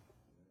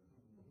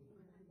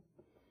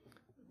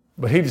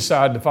 But He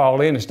decided to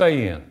fall in and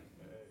stay in.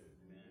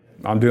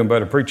 I'm doing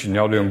better preaching,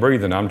 y'all doing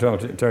breathing. I'm telling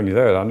you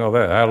that. I know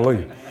that.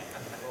 Hallelujah.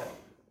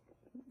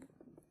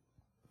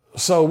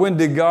 So when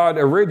did God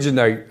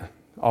originate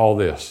all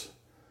this?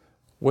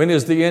 When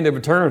is the end of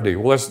eternity?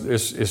 Well,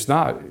 it's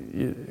not.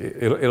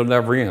 It'll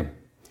never end.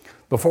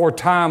 Before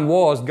time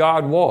was,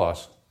 God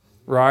was,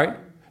 right?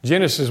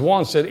 Genesis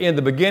 1 said in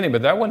the beginning,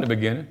 but that wasn't the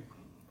beginning.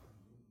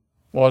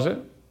 Was it?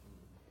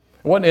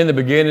 It wasn't in the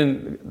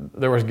beginning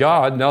there was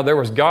God. No, there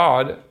was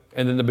God.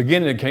 And then the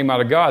beginning that came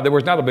out of God. There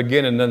was not a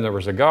beginning and then there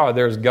was a God.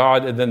 There's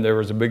God and then there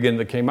was a beginning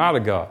that came out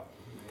of God.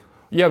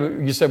 Yeah, but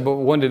you said, but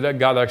when did that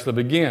God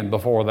actually begin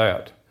before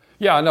that?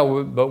 Yeah, I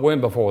know, but when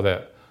before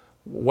that?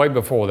 Way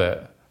before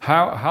that.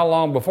 How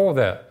long before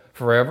that?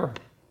 Forever?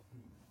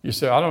 You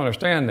say, I don't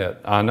understand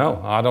that. I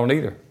know, I don't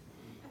either.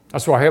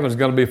 That's why heaven's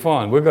going to be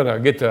fun. We're going to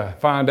get to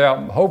find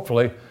out,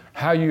 hopefully,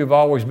 how you've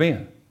always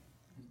been.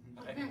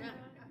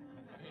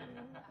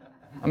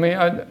 I mean,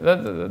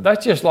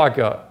 that's just like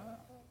a...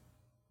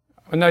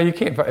 No, you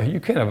can't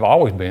have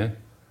always been.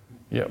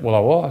 Yeah, well, I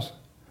was.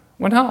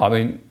 Well, no, I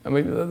mean,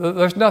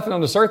 there's nothing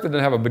on this earth that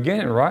didn't have a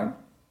beginning, right?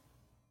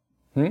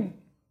 I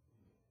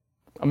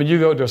mean, you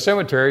go to a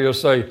cemetery, you'll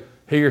say,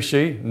 he or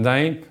she,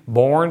 name,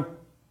 born,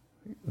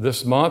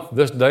 this month,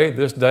 this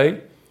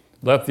day,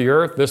 left the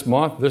earth this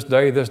month, this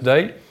day, this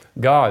date.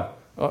 God,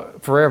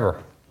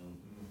 forever,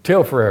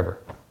 till forever.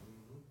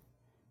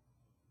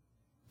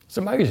 It's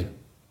amazing.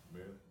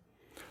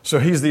 So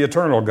he's the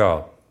eternal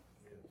God.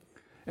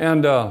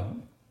 And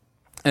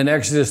in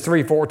Exodus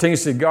 3:14,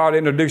 said God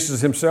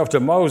introduces himself to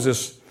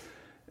Moses,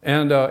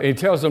 and he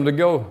tells him to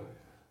go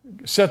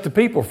set the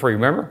people free,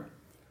 remember?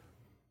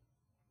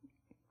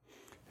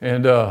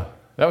 And that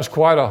was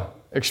quite an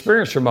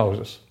experience for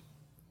Moses.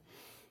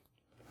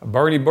 A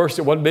burning bush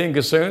that wasn't being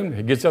consumed.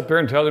 He gets up there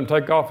and tells him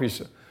to take off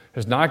his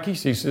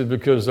Nikes. He says,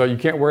 because you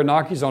can't wear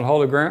Nikes on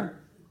holy ground.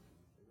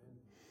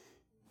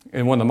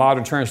 In one of the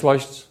modern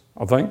translations,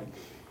 I think.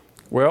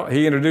 Well,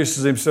 he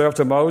introduces himself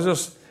to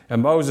Moses,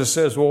 and Moses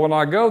says, well, when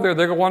I go there,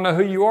 they're going to want to know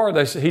who you are.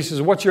 He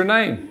says, what's your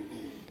name?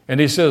 And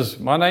he says,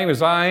 my name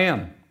is I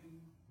Am.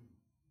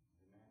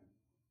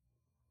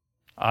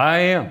 I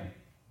Am.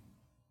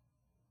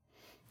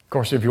 Of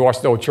course, if you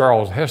watch the old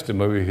Charles Heston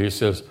movie, he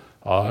says,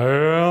 I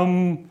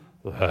am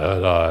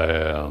that I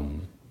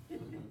am.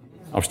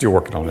 I'm still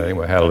working on that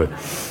anyway. Hallelujah.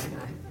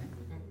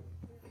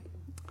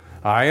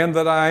 I am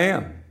that I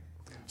am.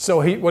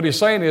 So what he's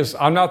saying is,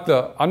 I'm not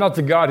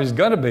the God he's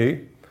going to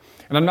be,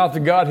 and I'm not the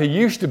God he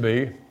used to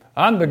be.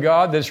 I'm the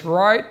God that's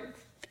right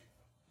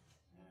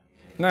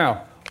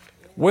now.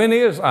 When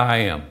is I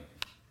am?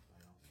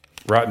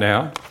 Right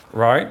now,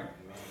 right?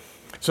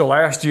 So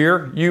last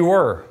year, you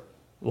were.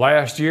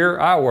 Last year,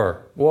 I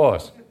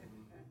was.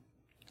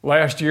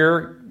 Last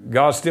year,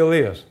 God still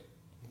is.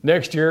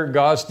 Next year,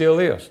 God still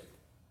is.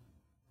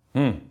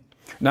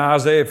 Now,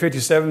 Isaiah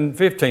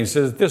 57:15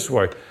 says it this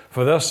way,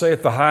 for thus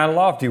saith the high and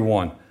lofty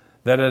one,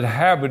 that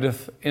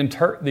inhabiteth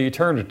the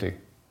eternity.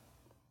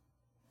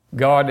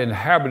 God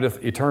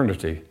inhabiteth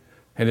eternity,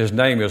 and his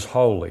name is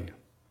holy.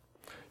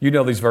 You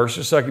know these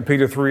verses. 2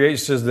 Peter 3:8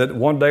 says that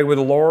one day with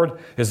the Lord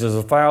is as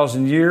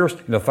 1,000 years,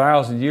 and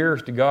 1,000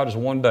 years to God is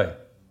one day.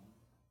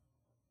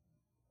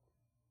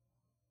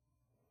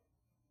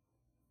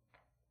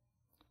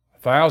 A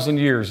 1,000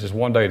 years is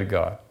one day to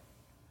God.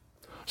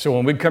 So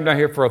when we come down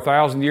here for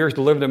 1,000 years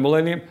to live in the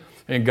millennium,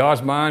 in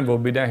God's mind, we'll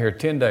be down here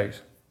 10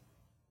 days.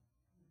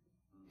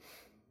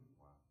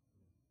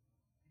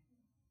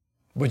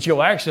 But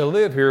you'll actually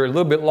live here a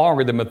little bit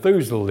longer than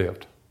Methuselah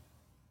lived.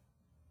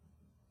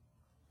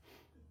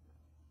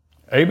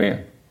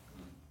 Amen.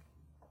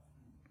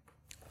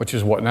 Which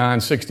is what,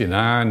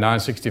 969,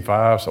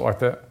 965, something like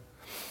that.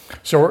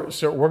 So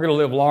we're going to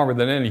live longer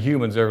than any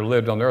humans ever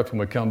lived on the earth when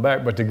we come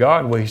back. But to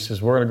God, he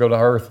says we're going to go to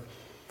earth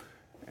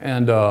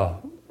and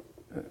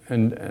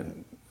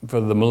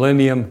for the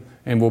millennium,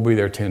 and we'll be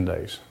there 10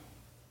 days.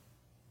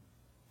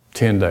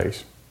 10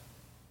 days.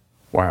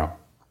 Wow.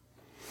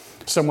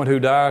 Someone who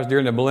dies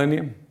during the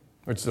millennium,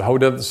 which is a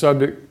whole other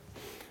subject,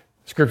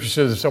 Scripture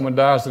says if someone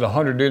dies at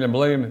 100 during the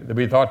millennium, they'll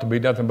be thought to be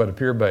nothing but a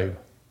pure babe.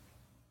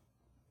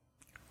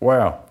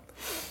 Wow.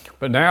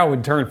 But now when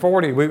we turn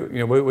 40,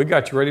 we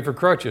got you ready for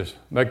crutches.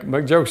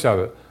 Make jokes of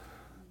it.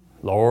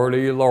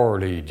 Lordy,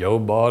 Lordy, Joe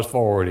Boss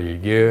 40,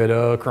 get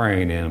a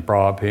crane and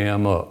prop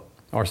him up.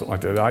 Or something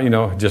like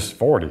that. Just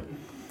 40.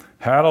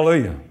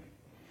 Hallelujah.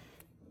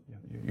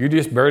 You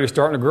just barely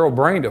starting to grow a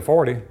brain at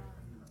 40.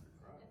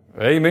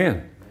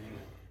 Amen.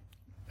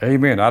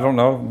 Amen. I don't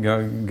know.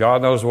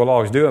 God knows what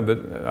all he's doing,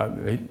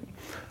 but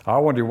I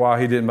wonder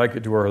why he didn't make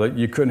it to where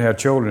you couldn't have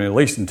children at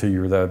least until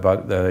you were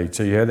about that age,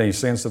 so you had any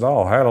sense at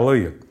all.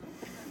 Hallelujah.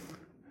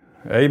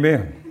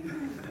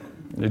 Amen.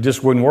 It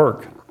just wouldn't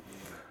work.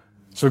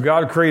 So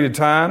God created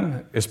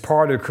time as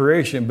part of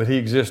creation, but he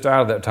exists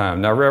out of that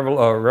time. Now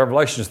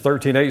Revelations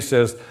 13:8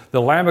 says,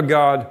 the Lamb of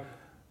God,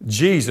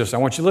 Jesus, I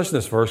want you to listen to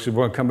this verse because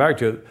we're going to come back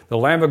to it. The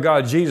Lamb of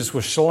God, Jesus,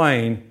 was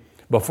slain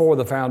before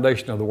the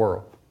foundation of the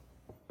world.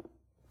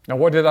 Now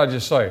what did I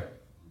just say?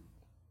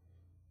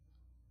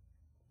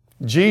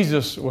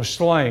 Jesus was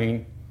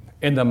slain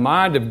in the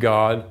mind of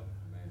God,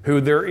 who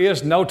there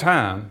is no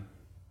time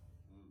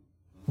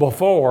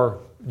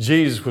before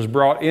Jesus was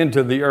brought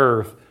into the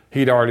earth,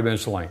 he'd already been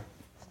slain.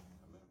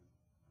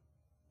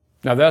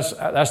 Now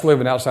that's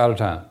living outside of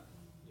time.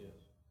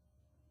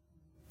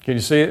 Can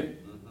you see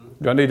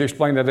it? Do I need to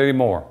explain that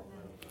anymore?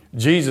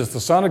 Jesus, the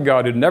Son of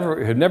God, had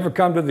never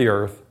come to the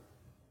earth,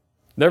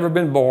 never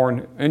been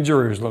born in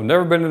Jerusalem,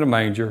 never been in a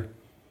manger.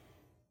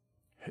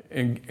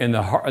 In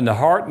the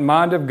heart and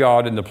mind of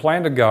God, in the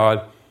plan of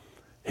God,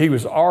 he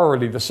was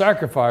already the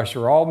sacrifice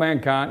for all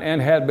mankind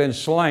and had been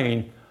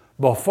slain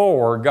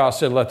before God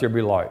said, let there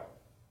be light.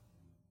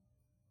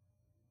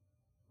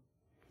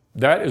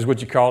 That is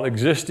what you call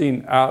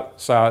existing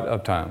outside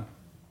of time.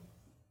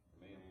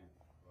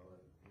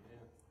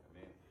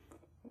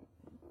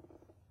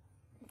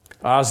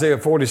 Isaiah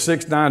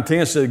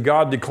 46:9-10 says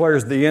God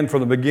declares the end from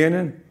the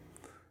beginning.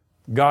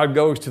 God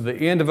goes to the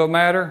end of a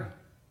matter,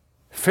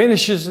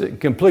 finishes it,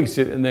 completes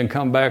it, and then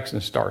comes back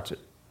and starts it.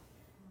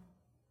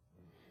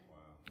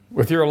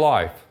 With your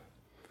life,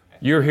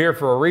 you're here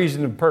for a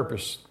reason and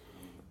purpose.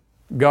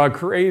 God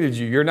created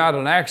you. You're not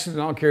an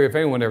accident. I don't care if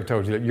anyone ever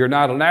told you that. You're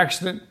not an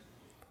accident.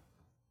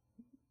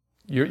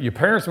 Your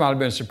parents might have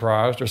been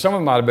surprised, or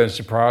someone might have been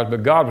surprised,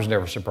 but God was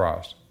never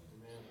surprised.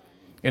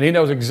 And He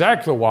knows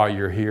exactly why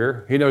you're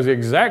here. He knows the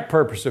exact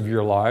purpose of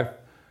your life.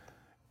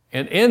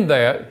 And in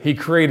that, He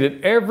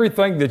created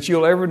everything that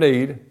you'll ever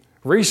need,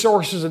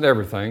 resources and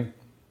everything,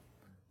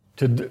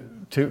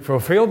 to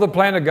fulfill the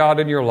plan of God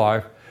in your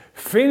life,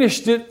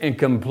 finished it and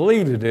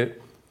completed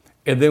it.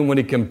 And then when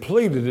He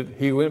completed it,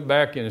 He went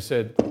back and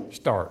said,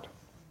 start.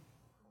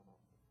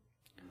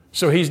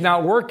 So He's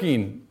not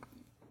working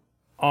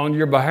on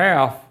your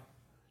behalf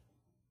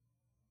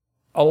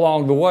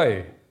along the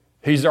way.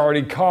 He's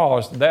already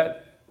caused that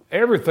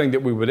everything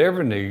that we would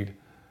ever need,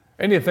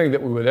 anything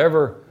that we would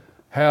ever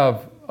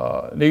have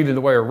need in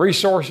the way of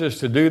resources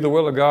to do the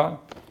will of God.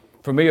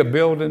 For me, a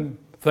building,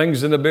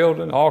 things in the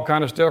building, all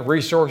kind of stuff,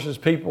 resources,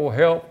 people,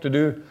 help to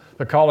do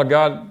the call of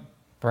God,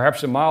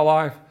 perhaps in my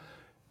life.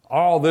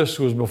 All this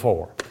was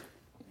before.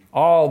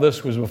 All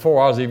this was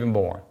before I was even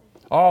born.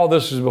 All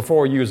this was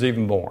before you was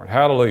even born.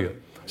 Hallelujah.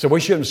 So we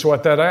shouldn't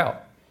sweat that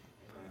out.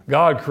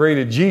 God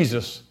created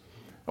Jesus.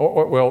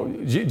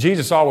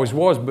 Jesus always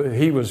was, but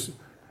He was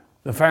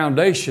the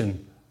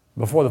foundation.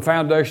 Before the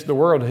foundation of the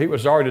world, He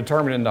was already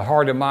determined in the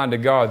heart and mind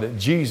of God that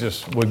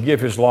Jesus would give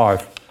His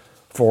life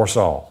for us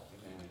all.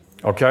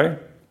 Okay?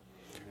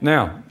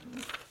 Now,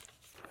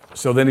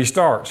 so then He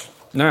starts.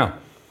 Now,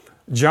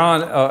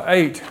 John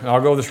 8, and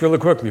I'll go this really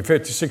quickly,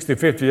 60,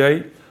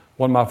 58,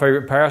 one of my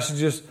favorite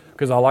passages,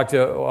 because I like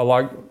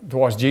to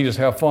watch Jesus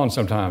have fun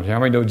sometimes. How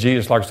many know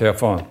Jesus likes to have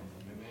fun?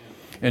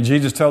 And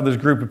Jesus told this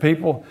group of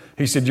people,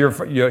 He said, your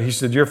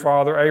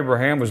father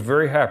Abraham was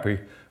very happy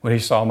when he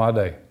saw my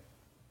day.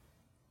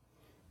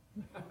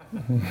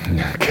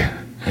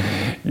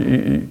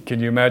 Can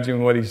you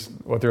imagine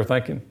what they're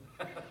thinking?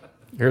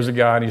 Here's a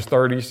guy in his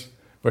 30s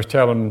was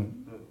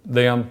telling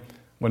them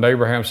when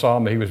Abraham saw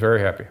him, he was very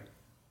happy.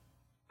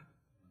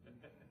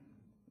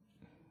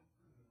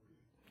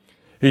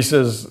 He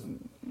says,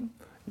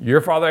 your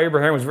father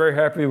Abraham was very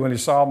happy when he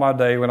saw my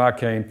day when I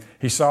came.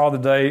 He saw the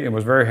day and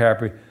was very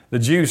happy. The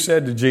Jews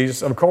said to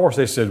Jesus, of course,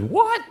 they said,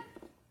 what?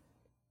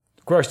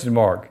 Question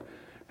mark.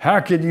 How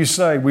can you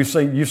say,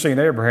 you've seen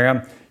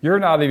Abraham, you're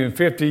not even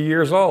 50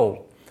 years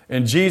old?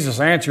 And Jesus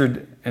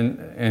answered,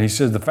 and He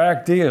says, the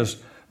fact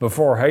is,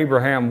 before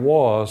Abraham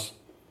was,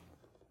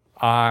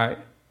 I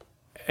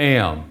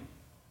am.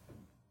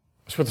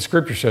 That's what the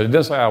Scripture said. It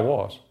didn't say I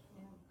was.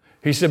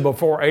 He said,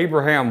 before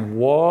Abraham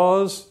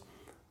was.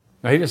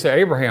 Now, He didn't say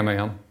Abraham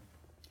am.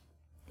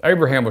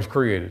 Abraham was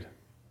created.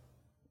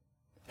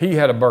 He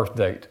had a birth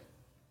date.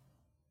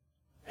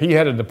 He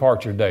had a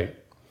departure date.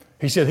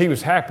 He said He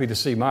was happy to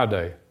see my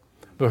day.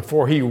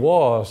 Before He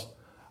was,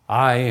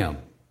 I am.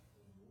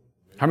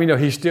 How many know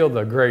He's still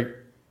the great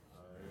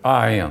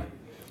I am?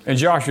 In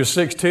Joshua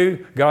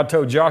 6:2, God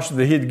told Joshua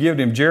that He'd given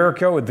him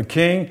Jericho with the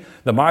king,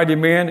 the mighty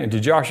men, into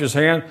Joshua's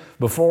hand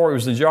before it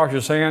was in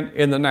Joshua's hand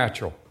in the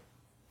natural.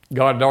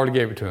 God had already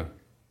gave it to him.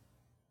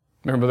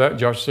 Remember that,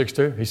 Joshua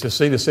 6:2? He says,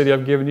 see the city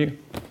I've given you?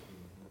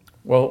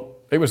 Well,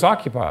 it was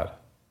occupied.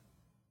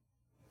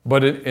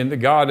 But in the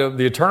God of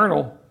the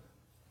eternal,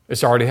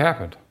 it's already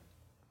happened.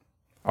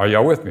 Are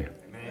y'all with me?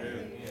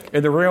 Amen.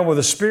 In the realm of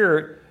the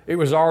Spirit, it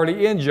was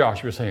already in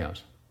Joshua's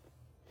hands.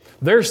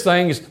 There's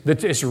things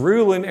that it's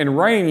ruling and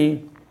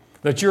reigning,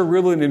 that you're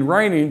ruling and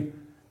reigning,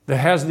 that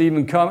hasn't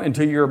even come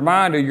into your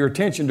mind or your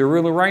attention to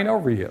really reign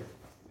over you.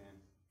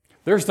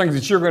 There's things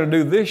that you're going to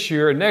do this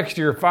year and next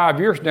year, 5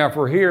 years from now if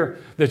we're here,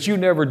 that you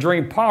never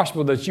dreamed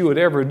possible that you would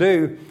ever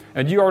do.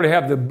 And you already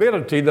have the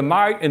ability, the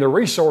might, and the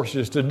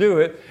resources to do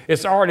it.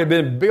 It's already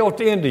been built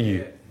into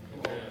you.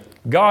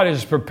 God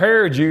has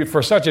prepared you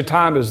for such a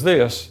time as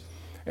this,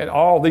 and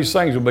all these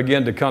things will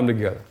begin to come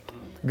together.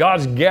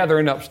 God's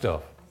gathering up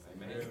stuff.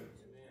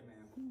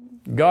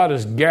 God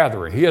is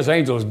gathering. He has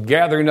angels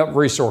gathering up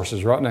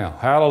resources right now.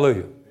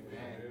 Hallelujah.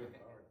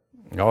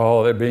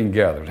 Oh, they're being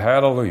gathered.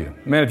 Hallelujah.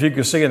 Man, if you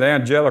could see in the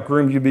angelic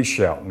room, you'd be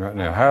shouting right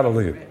now.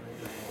 Hallelujah.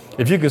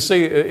 If you could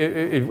see,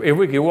 if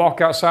we could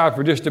walk outside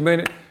for just a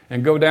minute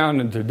and go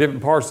down into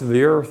different parts of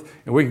the earth,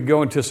 and we could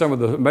go into some of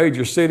the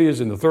major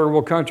cities in the third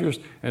world countries,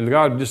 and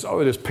God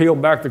just peel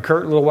back the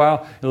curtain a little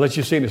while and let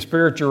you see in the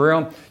spiritual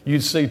realm,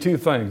 you'd see two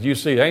things. You'd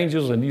see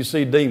angels and you'd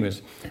see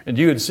demons. And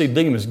you would see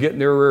demons getting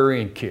their rear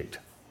end kicked.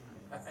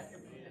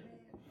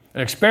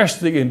 And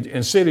especially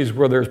in cities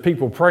where there's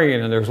people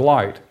praying and there's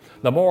light.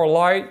 The more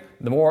light,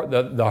 the more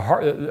the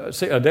heart.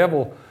 See, a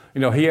devil,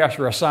 he asks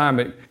for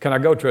assignment. Can I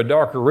go to a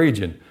darker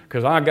region?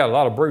 Because I got a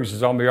lot of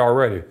bruises on me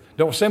already.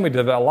 Don't send me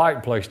to that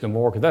light place no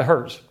more, because that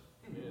hurts.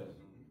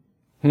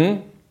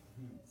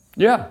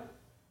 Yeah,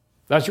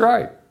 that's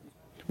right.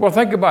 Well,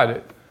 think about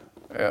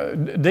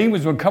it.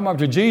 Demons would come up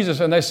to Jesus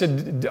and they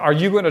said, "Are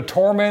you going to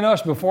torment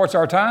us before it's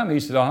our time?" He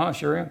said,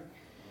 "Sure am."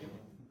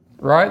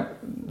 Right?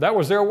 That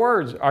was their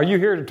words. Are you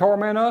here to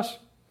torment us?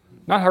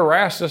 Not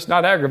harass us,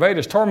 not aggravate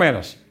us, torment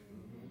us.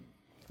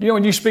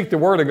 When you speak the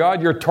word of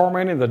God, you're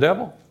tormenting the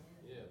devil.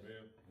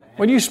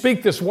 When you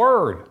speak this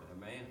word,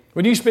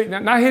 when you speak,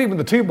 not hitting with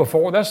the two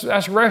before,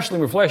 that's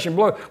wrestling with flesh and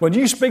blood. When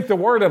you speak the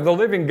word of the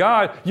living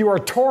God, you are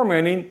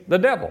tormenting the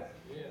devil.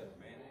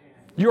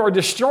 You are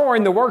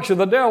destroying the works of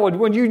the devil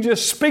when you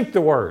just speak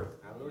the word.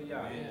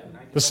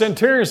 The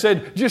centurion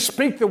said, just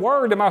speak the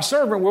word and my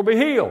servant will be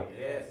healed.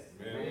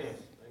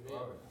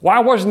 Why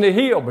wasn't he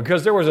healed?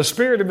 Because there was a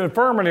spirit of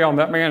infirmity on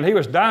that man. He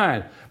was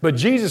dying. But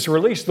Jesus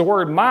released the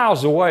word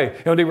miles away.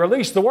 And when he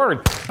released the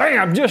word,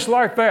 bam, just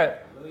like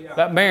that,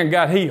 that man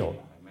got healed.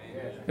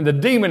 And the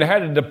demon had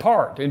to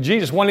depart. And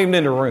Jesus wasn't even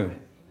in the room.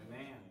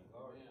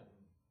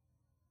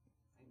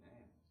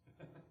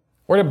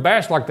 Where did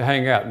bats like to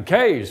hang out? In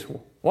caves.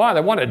 Why?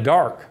 They want it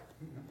dark.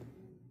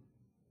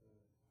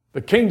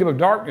 The kingdom of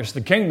darkness,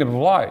 the kingdom of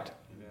light.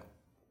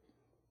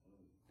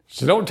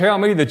 So don't tell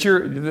me that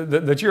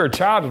you're a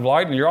child of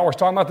light and you're always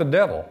talking about the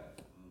devil.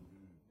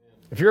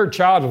 If you're a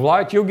child of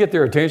light, you'll get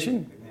their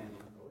attention.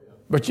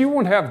 But you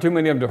won't have too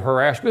many of them to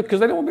harass with because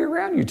they don't want to be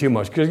around you too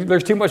much because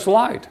there's too much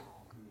light.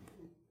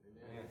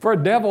 For a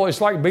devil, it's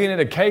like being in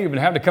a cave and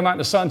having to come out in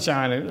the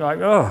sunshine and like,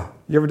 oh,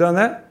 you ever done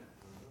that?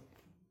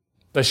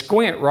 They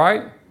squint,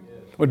 right?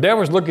 When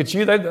devils look at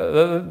you,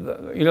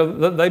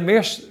 they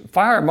miss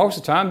fire most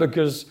of the time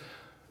because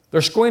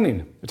they're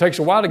squinting. It takes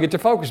a while to get their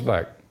focus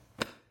back.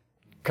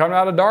 Coming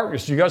out of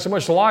darkness, you got so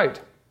much light.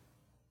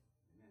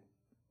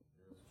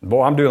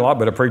 Boy, I'm doing a lot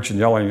better preaching.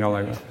 Y'all ain't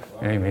like,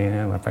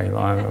 amen.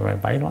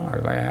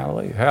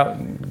 Hallelujah.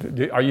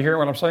 Are you hearing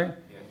what I'm saying?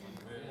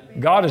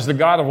 God is the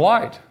God of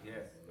light.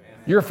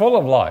 You're full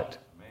of light.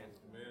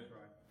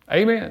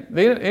 Amen.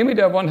 The enemy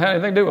doesn't have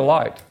anything to do with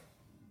light.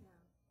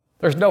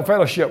 There's no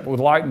fellowship with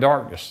light and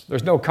darkness.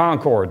 There's no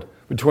concord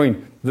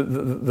between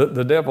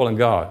the devil and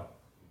God.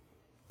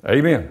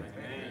 Amen.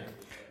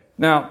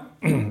 Now,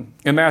 in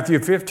Matthew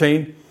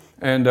 15,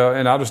 and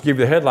I'll just give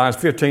you the headlines,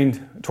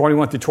 15,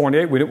 21 through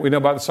 28, we know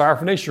about the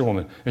Syrophoenician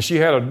woman. And she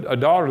had a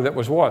daughter that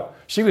was what?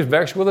 She was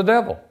vexed with the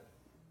devil.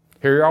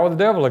 Here you are with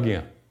the devil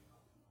again.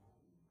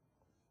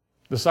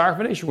 The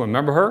Syrophoenician woman,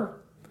 remember her?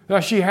 Now,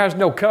 she has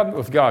no covenant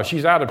with God.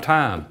 She's out of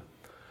time.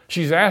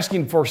 She's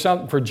asking for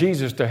something for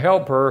Jesus to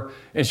help her,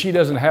 and she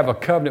doesn't have a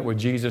covenant with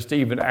Jesus to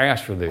even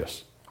ask for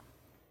this.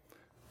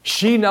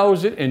 She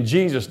knows it, and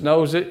Jesus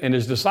knows it, and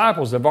his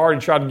disciples have already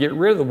tried to get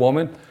rid of the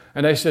woman,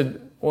 and they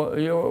said, well,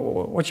 you know,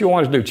 what you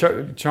want us to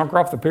do, chunk her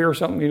off the pier or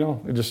something, you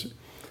know?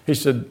 They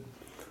said,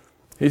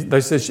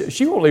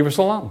 she won't leave us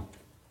alone.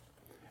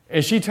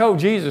 And she told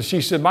Jesus,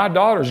 she said, my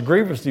daughter is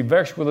grievously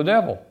vexed with the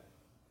devil.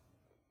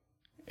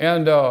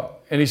 And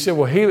he said,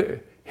 well,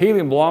 healing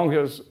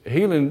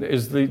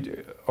is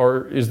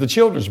the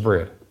children's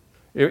bread.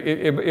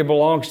 It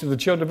belongs to the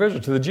children of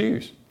Israel, to the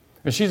Jews.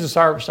 And she's a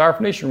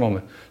Syrophoenician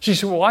woman. She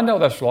said, well, I know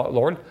that's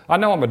Lord. I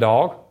know I'm a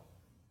dog.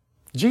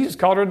 Jesus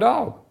called her a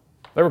dog.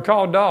 They were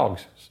called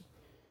dogs.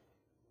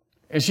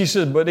 And she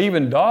said, but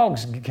even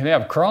dogs can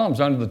have crumbs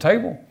under the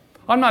table.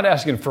 I'm not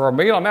asking for a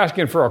meal. I'm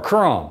asking for a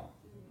crumb.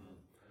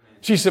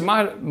 She said,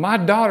 my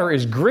daughter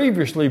is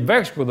grievously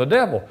vexed with the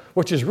devil,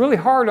 which is really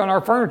hard on our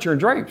furniture and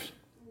drapes.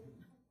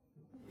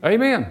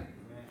 Amen.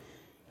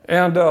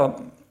 And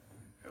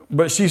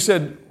but she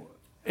said,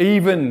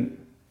 even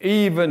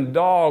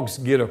dogs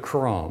get a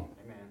crumb.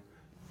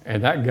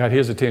 And that got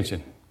his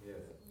attention.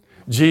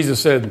 Jesus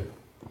said,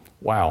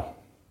 wow.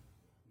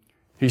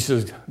 He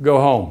says,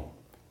 go home.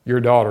 Your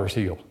daughter is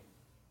healed.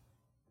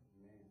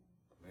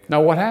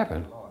 Now what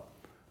happened?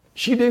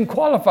 She didn't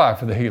qualify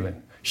for the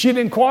healing. She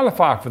didn't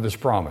qualify for this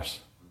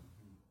promise.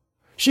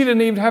 She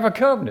didn't even have a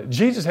covenant.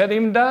 Jesus hadn't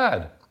even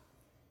died.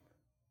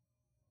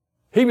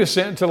 He was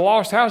sent to the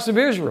lost house of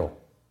Israel.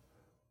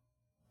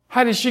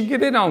 How did she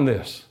get in on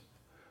this?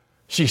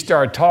 She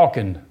started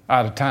talking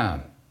out of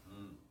time.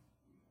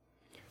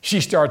 She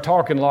started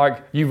talking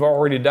like, you've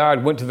already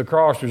died, went to the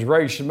cross, was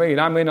raised for me, and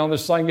I'm in on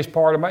this thing. It's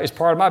part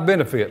of my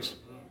benefits.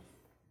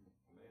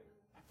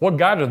 What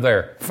got her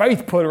there?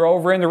 Faith put her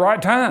over in the right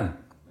time.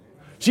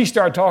 She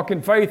started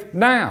talking faith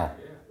now.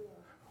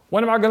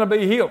 When am I going to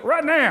be healed?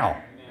 Right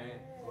now.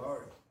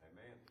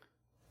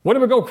 When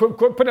am I going to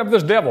quit putting up with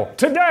this devil?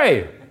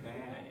 Today.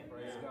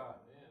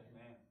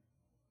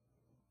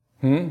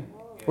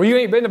 Well, you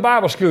ain't been to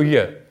Bible school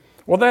yet.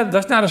 Well,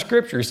 that's not a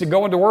scripture. He said,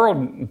 go into the world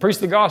and preach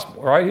the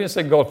gospel, right? He didn't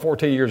say go to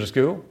 14 years of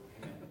school.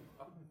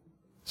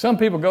 Some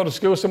people go to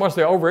school so much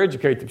they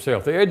overeducate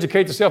themselves. They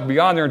educate themselves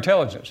beyond their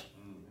intelligence.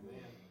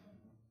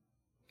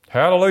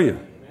 Hallelujah.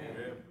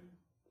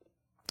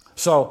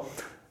 So,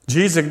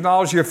 Jesus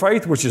acknowledged your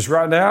faith, which is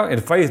right now,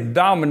 and faith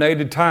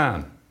dominated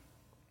time.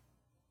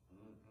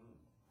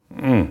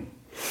 And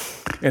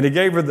he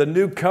gave her the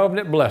new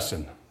covenant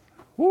blessing.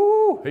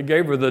 Woo! He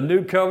gave her the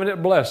new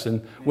covenant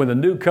blessing when the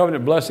new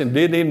covenant blessing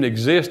didn't even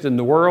exist in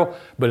the world,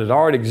 but it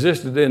already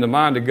existed in the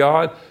mind of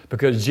God,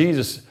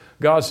 because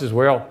God says,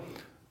 well,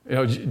 you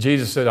know,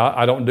 Jesus said,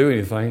 I don't do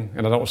anything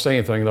and I don't say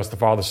anything unless the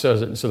Father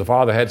says it. And so the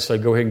Father had to say,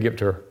 go ahead and give it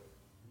to her.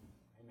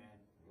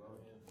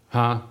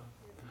 Huh?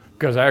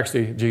 Because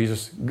actually,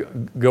 Jesus,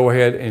 go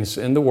ahead and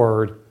send the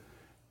word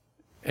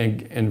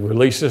and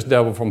release this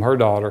devil from her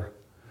daughter,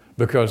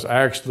 because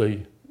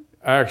actually,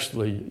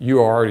 you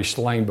are already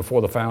slain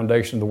before the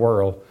foundation of the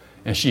world,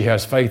 and she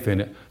has faith in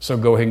it. So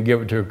go ahead and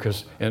give it to her,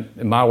 because in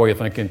my way of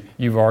thinking,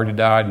 you've already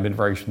died and been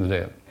raised from the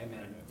dead.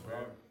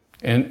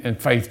 Amen. And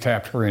faith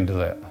tapped her into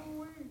that.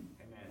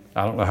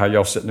 I don't know how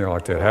y'all sitting there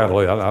like that.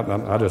 Hallelujah.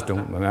 I just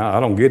don't. I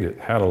don't get it.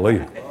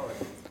 Hallelujah.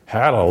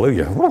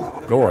 Hallelujah. Woo,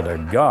 glory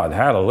to God.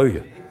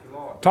 Hallelujah.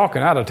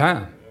 Talking out of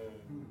time.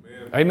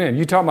 Amen.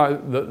 You talking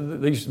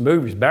about these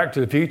movies, Back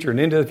to the Future and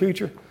Into the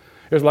Future?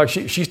 It's like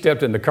she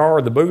stepped in the car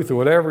or the booth or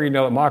whatever. You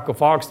know, like Michael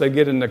Fox, they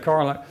get in the car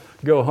and like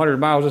go 100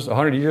 miles,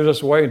 100 years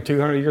this way and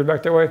 200 years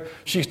back that way.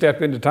 She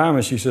stepped into time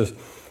and she says,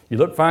 you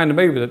look fine to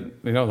me, but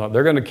you know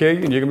they're going to kill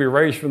you and you're going to be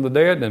raised from the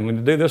dead. And when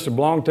you do this, it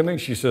belongs to me.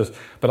 She says,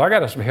 but I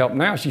got some help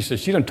now. She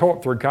says, she done tore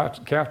up 3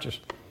 couches.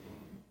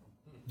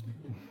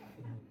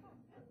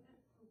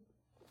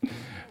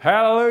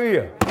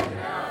 Hallelujah.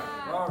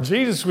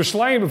 Jesus was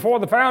slain before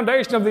the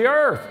foundation of the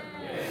earth.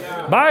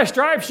 By his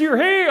stripes you're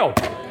healed.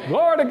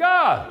 Glory to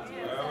God.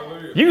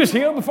 You was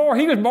healed before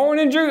he was born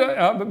in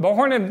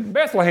born in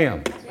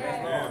Bethlehem.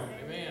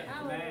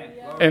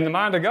 In the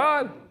mind of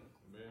God.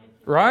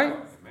 Right?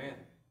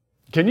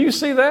 Can you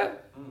see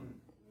that?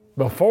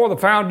 Before the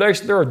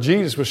foundation of the earth,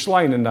 Jesus was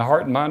slain in the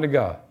heart and mind of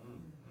God.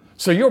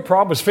 So your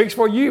problem was fixed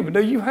for you,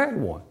 but you had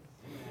one.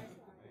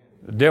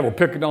 The devil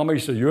picking on me,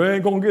 says, you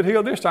ain't going to get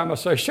healed this time. I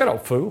say, shut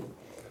up, fool.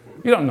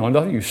 You don't know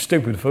nothing, you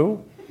stupid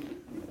fool.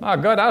 My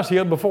God, I was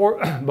healed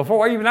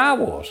before even I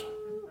was.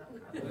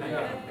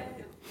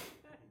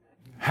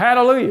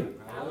 Hallelujah.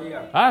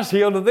 I was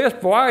healed of this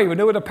before I even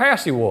knew what a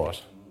passy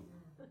was.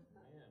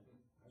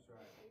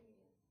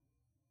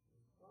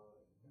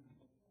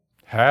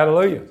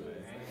 Hallelujah.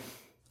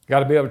 Got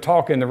to be able to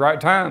talk in the right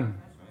time.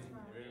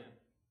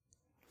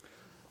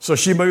 So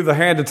she moved the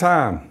hand of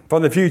time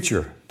from the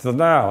future to the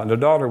now, and the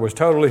daughter was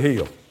totally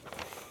healed.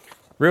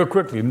 Real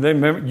quickly, you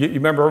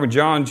remember over in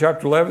John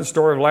chapter 11, the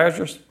story of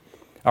Lazarus?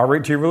 I'll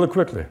read to you really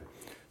quickly. It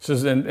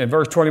says in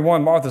verse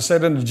 21, Martha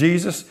said unto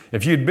Jesus,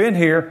 if you'd been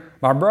here,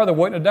 my brother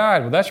wouldn't have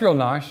died. Well, that's real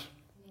nice.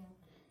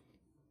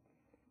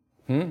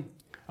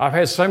 I've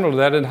had similar to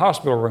that in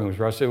hospital rooms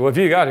where I said, well, if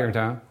you got here in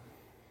time.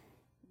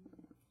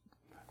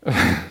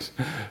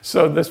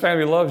 So this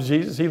family loves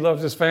Jesus. He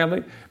loves his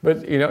family.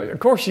 But, you know, of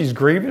course she's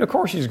grieving. Of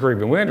course she's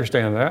grieving. We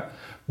understand that.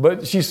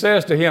 But she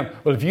says to him,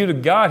 well, if you'd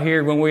have got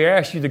here when we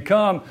asked you to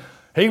come,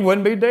 he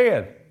wouldn't be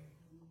dead.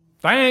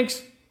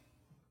 Thanks.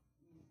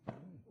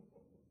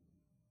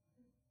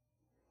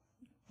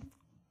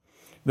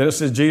 Then it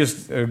says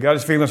Jesus got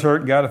his feelings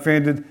hurt, got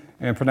offended,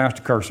 and pronounced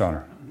a curse on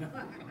her.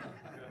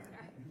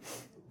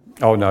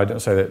 Oh, no, it doesn't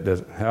say that,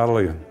 does it?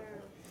 Hallelujah.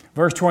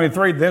 Verse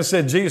 23, then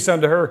said Jesus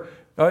unto her,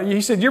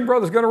 he said, your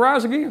brother's going to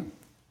rise again.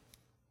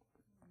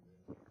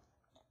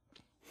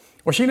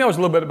 Well, she knows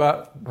a little bit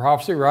about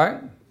prophecy,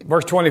 right?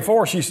 Verse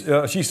 24, she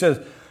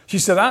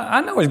said,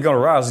 I know he's going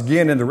to rise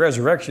again in the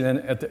resurrection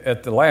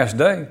at the last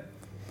day.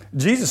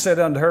 Jesus said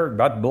unto her,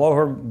 about to blow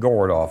her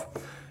gourd off,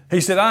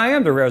 he said, I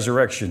am the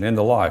resurrection and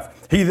the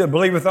life. He that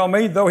believeth on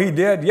me, though he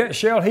dead, yet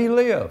shall he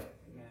live.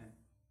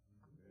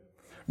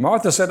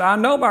 Martha said, I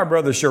know my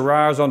brother shall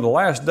rise on the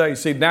last day.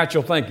 See,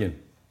 natural thinking.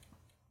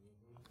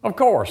 Of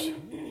course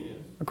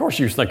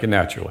she was thinking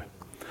naturally.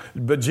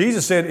 But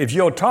Jesus said, if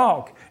you'll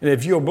talk, and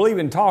if you'll believe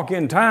and talk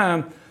in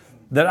time,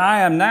 that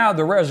I am now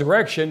the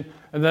resurrection,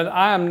 and that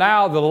I am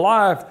now the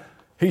life,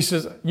 he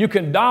says, you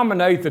can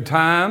dominate the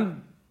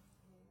time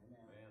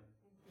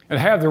and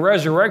have the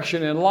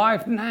resurrection in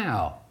life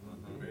now.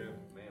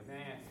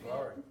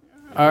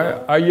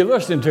 Are you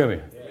listening to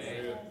me?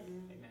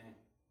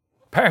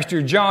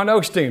 Pastor John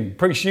Osteen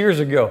preached years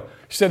ago.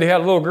 He said he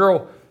had a little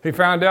girl. He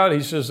found out.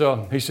 He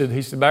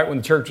said back when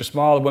the church was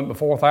small, it went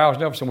before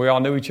 4,000 of us, and we all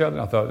knew each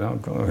other. I thought,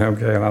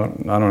 okay, I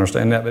don't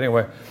understand that, but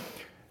anyway,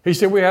 he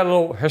said we had a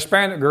little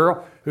Hispanic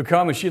girl who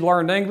come and she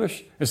learned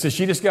English, and said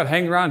she just got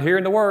hanging around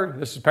hearing the word.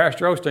 This is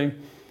Pastor Osteen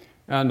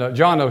and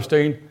John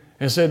Osteen,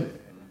 and said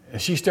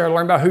she started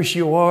learning about who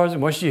she was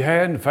and what she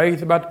had and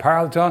faith about the power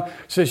of the tongue.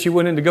 Said she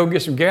went in to go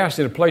get some gas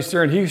in a place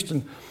there in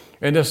Houston,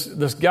 and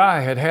this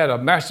guy had a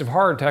massive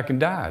heart attack and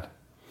died.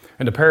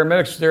 And the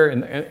paramedics were there,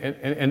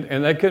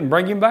 and they couldn't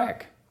bring him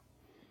back.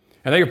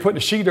 And they were putting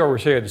a sheet over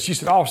his head. And she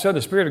said, all of a sudden,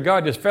 the Spirit of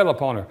God just fell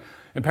upon her.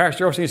 And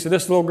Pastor Osteen said,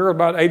 this little girl,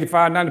 about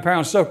 85, 90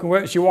 pounds, soaking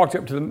wet, she walked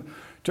up to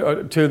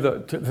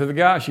the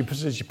guy.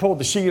 She pulled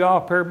the sheet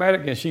off,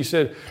 paramedic, and she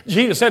said,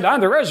 Jesus said, I'm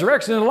the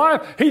resurrection and the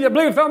life. He that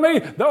believeth on me,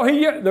 though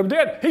he yet the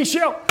dead, he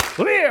shall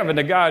live. And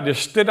the guy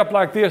just stood up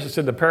like this and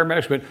said, the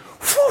paramedics went,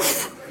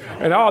 whoosh,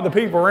 and all the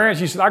people ran.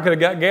 She said, I could have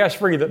got gas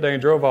free that day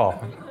and drove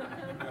off.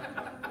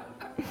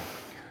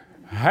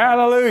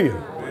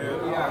 Hallelujah.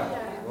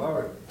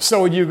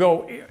 So when you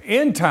go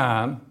in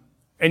time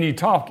and you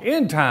talk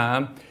in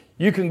time,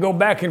 you can go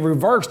back in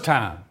reverse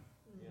time.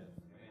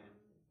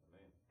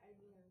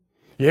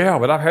 Yeah,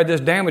 but I've had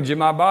this damage in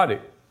my body.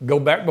 Go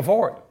back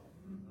before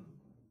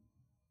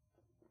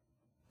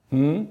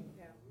it.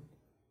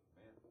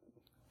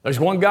 There's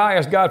one guy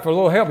asked God for a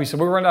little help. He said,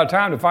 we run out of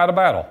time to fight a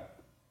battle.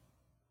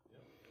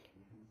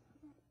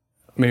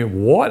 I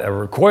mean, what a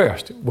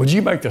request. Would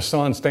you make the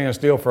sun stand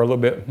still for a little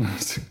bit?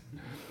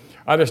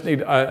 I just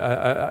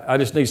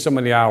need so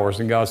many hours.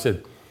 And God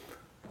said,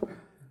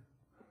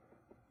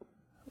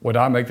 would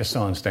I make the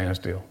sun stand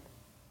still?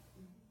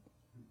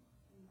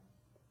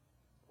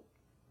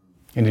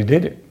 And he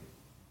did it.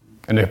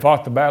 And they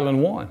fought the battle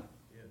and won.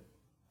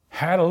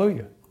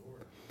 Hallelujah.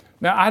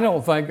 Now, I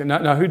don't think,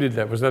 now who did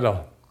that? Was that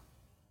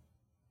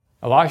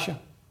Elisha?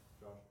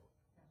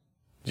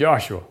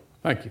 Joshua.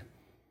 Thank you.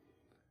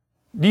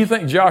 Do you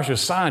think Joshua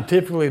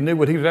scientifically knew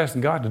what he was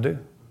asking God to do?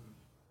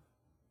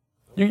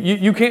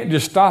 You can't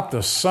just stop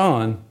the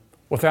sun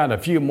without a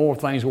few more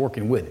things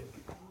working with it.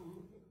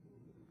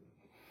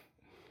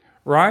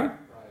 Right?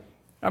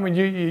 I mean,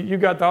 you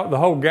got the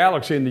whole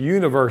galaxy and the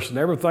universe and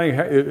everything.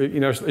 You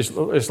know,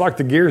 it's like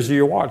the gears of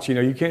your watch. You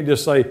know, you can't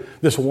just say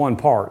this one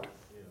part.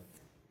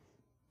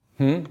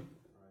 You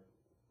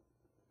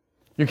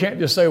can't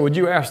just say, would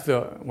you ask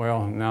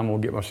well, now I'm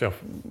going to get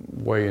myself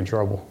way in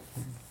trouble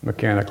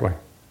mechanically.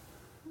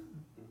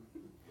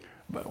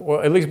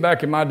 Well, at least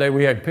back in my day,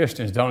 we had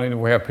pistons. Don't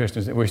even we have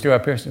pistons? We still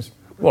have pistons?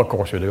 Well, of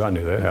course we do. I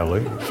knew that.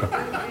 Hallelujah. So,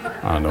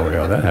 I know we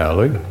have that.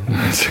 Hallelujah.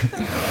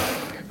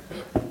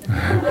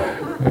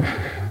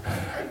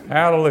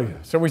 Hallelujah.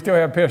 So we still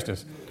have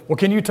pistons. Well,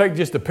 can you take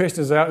just the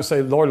pistons out and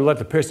say, Lord, let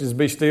the pistons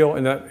be still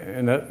and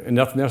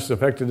nothing else is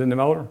affected in the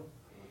motor?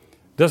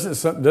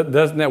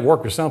 Doesn't that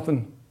work with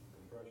something?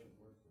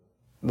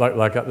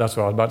 Like that's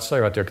what I was about to say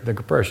right there. The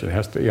compression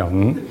has to,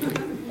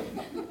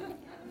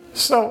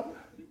 So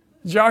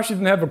Joshua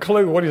didn't have a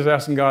clue what he was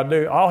asking God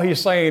to do. All he's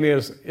saying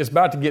is, it's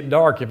about to get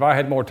dark. If I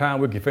had more time,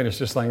 we could finish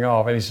this thing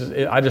off. And he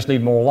says, I just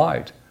need more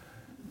light.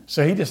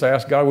 So he just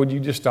asked God, would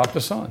you just stop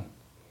the sun?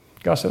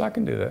 God said, I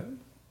can do that.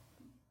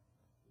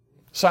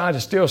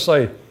 Scientists still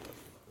say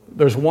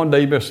there's one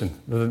day missing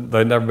that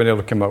they've never been able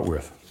to come up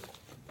with.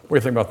 What do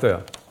you think about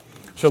that?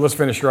 So let's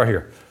finish right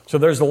here. So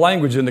there's the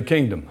language in the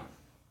kingdom.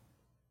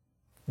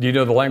 Do you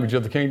know the language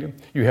of the kingdom?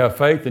 You have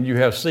faith and you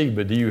have seed,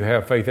 but do you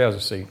have faith as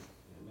a seed?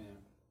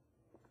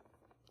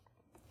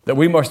 That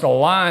we must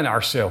align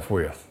ourselves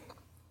with,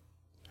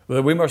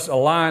 that we must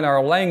align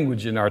our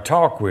language and our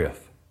talk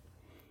with.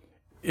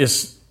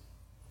 It's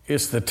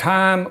the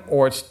time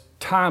or it's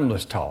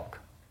timeless talk.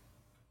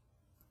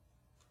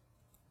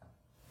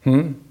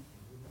 When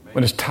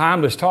it's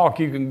timeless talk,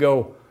 you can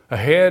go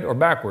ahead or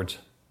backwards.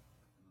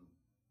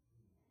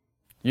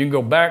 You can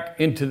go back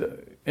in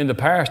the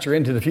past or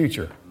into the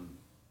future.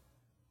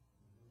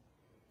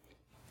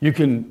 You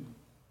can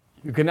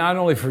not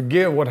only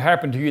forgive what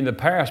happened to you in the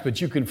past, but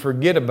you can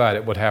forget about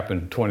it, what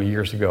happened 20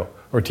 years ago,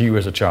 or to you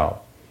as a child.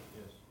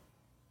 Yes.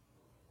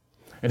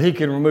 And he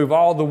can remove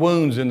all the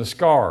wounds and the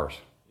scars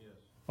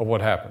of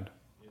what happened.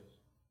 Yes.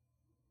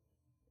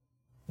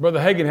 Brother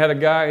Hagin had a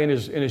guy in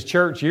his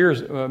church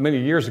many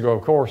years ago,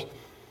 of course,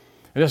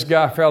 and this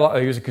guy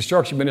he was a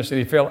construction minister,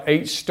 and he fell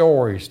 8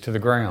 stories to the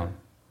ground.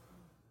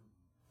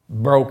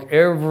 Broke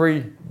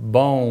every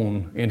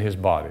bone in his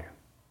body.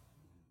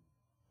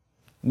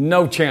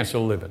 No chance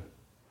of living.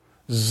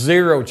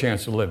 0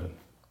 chance of living.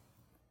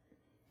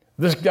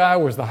 This guy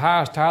was the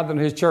highest tither in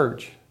his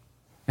church.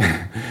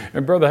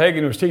 And Brother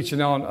Hagin was teaching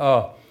on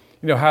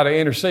how to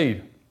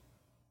intercede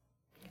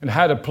and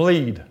how to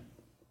plead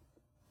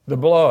the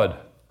blood.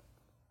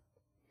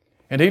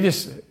 And he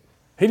just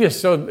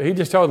told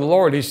the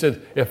Lord, he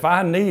said, if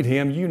I need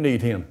him, you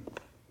need him.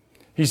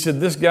 He said,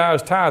 this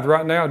guy's tithe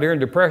right now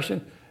during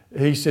depression,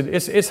 he said,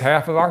 it's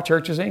half of our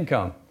church's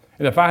income.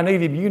 And if I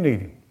need him, you need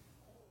him.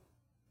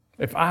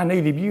 If I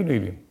need him, you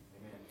need him.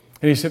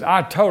 And he said,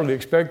 I totally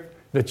expect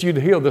that you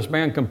to heal this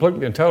man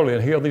completely and totally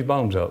and heal these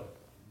bones up.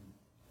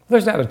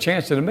 There's not a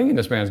chance in a million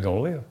this man's going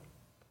to live.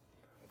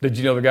 Did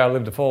you know the guy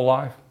lived a full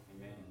life?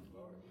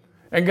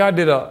 And God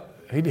did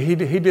he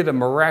did a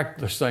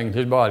miraculous thing in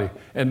his body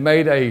and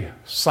made a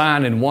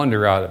sign and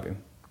wonder out of him.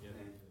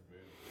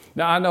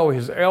 Now I know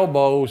his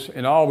elbows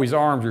and all his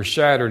arms are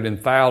shattered in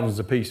thousands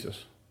of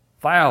pieces.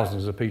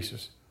 Thousands of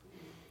pieces.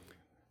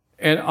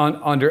 And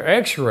under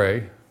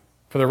x-ray,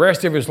 for the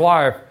rest of his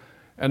life,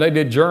 and they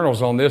did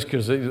journals on this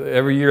because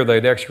every year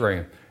they'd x-ray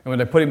him. And when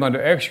they put him under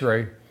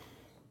x-ray,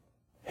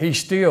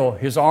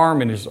 his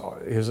arm and his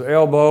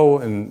elbow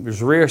and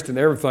his wrist and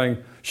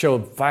everything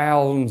showed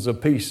thousands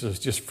of pieces,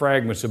 just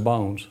fragments of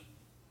bones.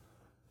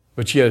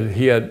 But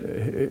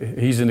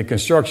he's in the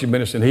construction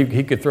business, and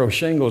he could throw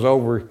shingles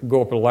over,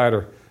 go up a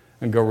ladder,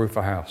 and go roof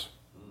a house.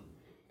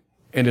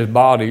 And his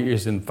body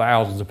is in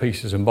thousands of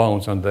pieces and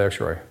bones under the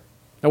x-ray.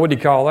 Now what do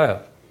you call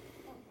that?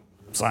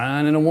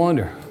 Sign and a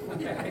wonder.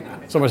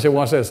 Somebody said,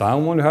 well, I said, I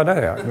don't wonder how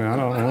that happened. I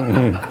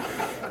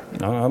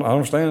don't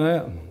understand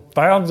that.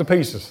 Thousands of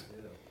pieces.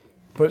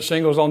 Put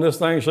shingles on this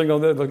thing,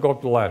 shingles on that, let's go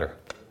up the ladder.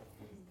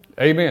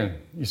 Amen.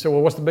 You say,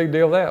 well, what's the big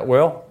deal of that?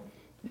 Well,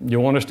 you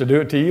want us to do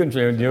it to you, and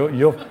if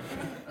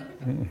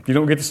you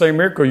don't get the same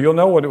miracle, you'll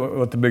know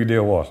what the big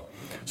deal was.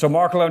 So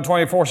Mark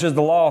 11:24 says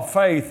the law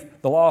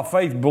of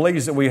faith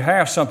believes that we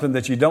have something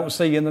that you don't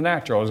see in the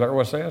natural. Is that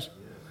what it says?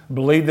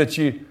 Believe that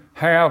you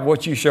have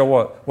what you show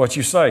what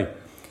you say.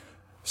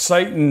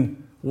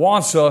 Satan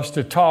wants us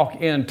to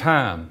talk in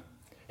time.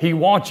 He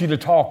wants you to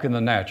talk in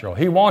the natural.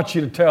 He wants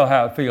you to tell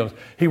how it feels.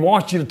 He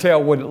wants you to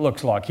tell what it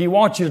looks like. He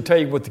wants you to tell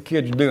you what the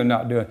kids are doing,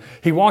 not doing.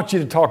 He wants you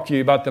to talk to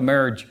you about the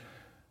marriage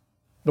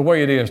the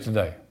way it is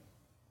today.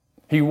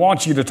 He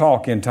wants you to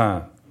talk in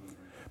time.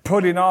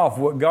 Putting off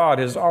what God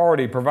has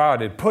already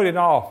provided. Putting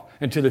off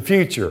into the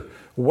future,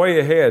 way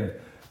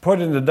ahead. Put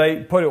in the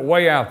date, put it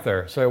way out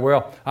there. Say,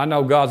 well, I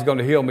know God's going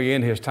to heal me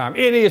in His time.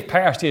 It is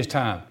past His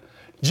time.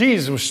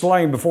 Jesus was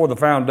slain before the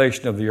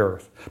foundation of the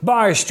earth.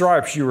 By His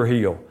stripes you were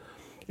healed.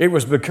 It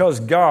was because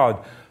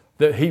God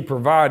that He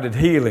provided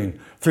healing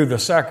through the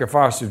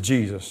sacrifice of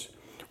Jesus.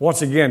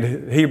 Once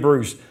again,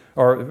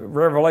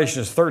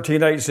 Revelations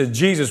 13:8 says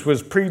Jesus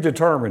was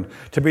predetermined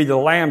to be the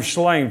lamb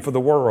slain for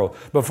the world,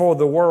 before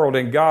the world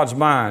in God's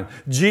mind.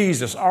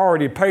 Jesus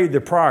already paid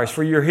the price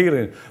for your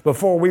healing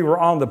before we were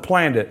on the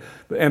planet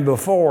and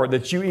before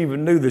that you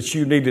even knew that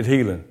you needed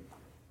healing.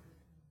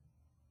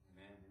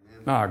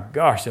 My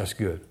gosh, that's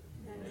good.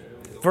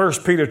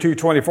 1 Peter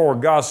 2:24,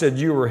 God said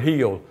you were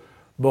healed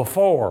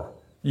before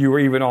you were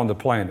even on the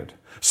planet.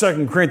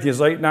 2 Corinthians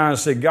 8:9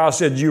 said God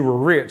said you were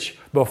rich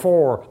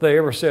before they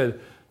ever said,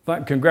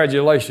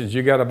 congratulations,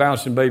 you got a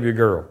bouncing baby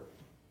girl.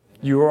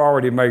 You were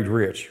already made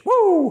rich.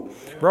 Woo!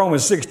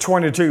 Romans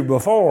 6:22,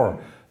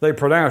 before they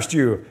pronounced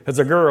you as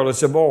a girl,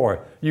 as a boy,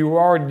 you were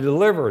already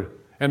delivered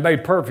and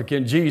made perfect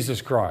in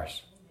Jesus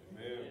Christ.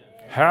 Amen.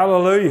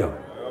 Hallelujah.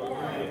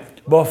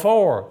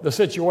 Before the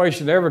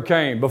situation ever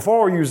came,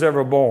 before you was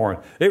ever born,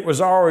 it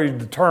was already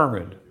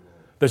determined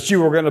that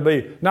you were going to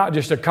be not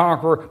just a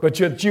conqueror, but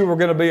that you were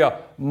going to be a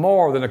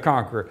more than a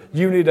conqueror.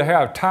 You need to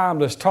have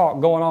timeless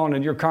talk going on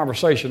in your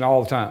conversation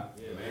all the time.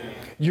 Amen.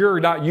 You're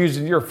not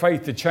using your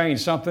faith to change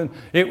something.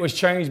 It was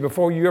changed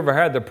before you ever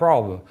had the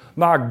problem.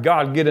 My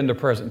God, get in the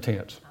present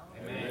tense.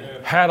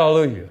 Amen.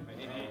 Hallelujah.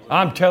 Amen.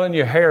 I'm telling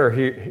you, hair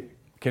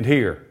can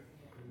hear.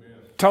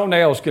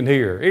 Toenails can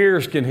hear.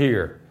 Ears can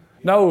hear.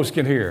 Nose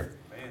can hear.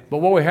 But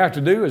what we have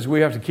to do is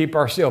we have to keep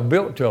ourselves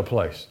built to a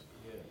place.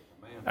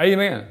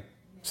 Amen.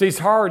 See, it's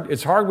hard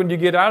when you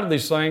get out of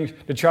these things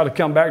to try to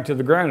come back to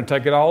the ground and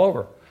take it all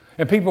over.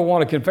 And people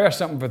want to confess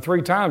something for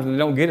 3 times and they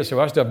don't get it, so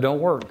that stuff don't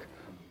work.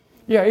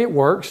 Yeah, it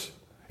works.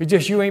 It's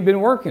just you ain't been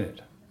working it.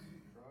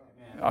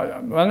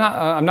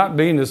 I'm not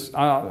being this.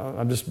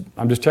 I'm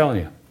just telling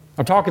you.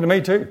 I'm talking to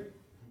me too.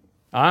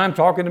 I'm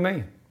talking to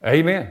me.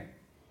 Amen.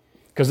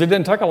 Because it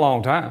didn't take a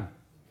long time.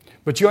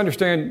 But you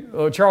understand,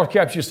 Charles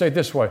Capps used to say it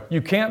this way: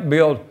 you can't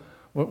build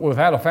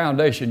without a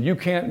foundation. You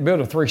can't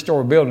build a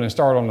 3-story building and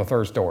start on the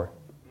 3rd story.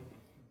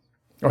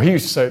 Or he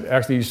used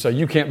to say,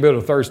 you can't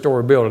build a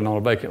 3rd-story building on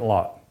a vacant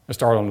lot and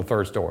start on the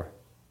 3rd story.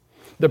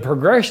 The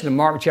progression in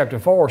Mark chapter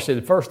 4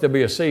 said first there'll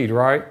be a seed,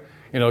 right?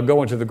 And it'll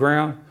go into the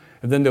ground,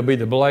 and then there'll be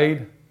the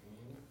blade,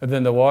 and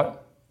then the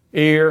what?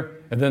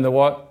 Ear, and then the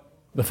what?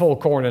 The full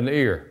corn in the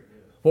ear.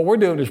 What we're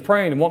doing is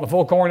praying and wanting the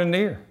full corn in the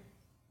ear.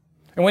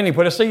 And we need to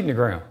put a seed in the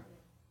ground.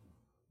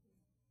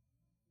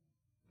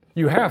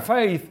 You have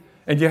faith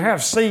and you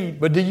have seed,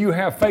 but do you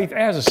have faith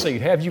as a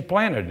seed? Have you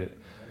planted it?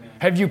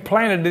 Have you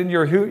planted it in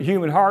your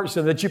human heart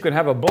so that you can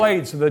have a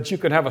blade, so that you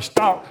can have a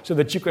stalk, so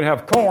that you can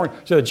have corn,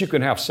 so that you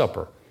can have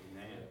supper?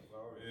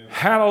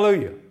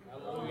 Hallelujah.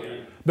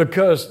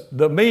 Because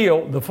the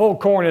meal, the full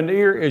corn in the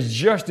ear, is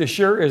just as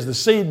sure as the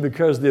seed,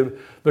 because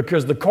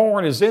the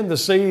corn is in the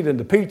seed and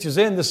the peach is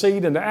in the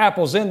seed and the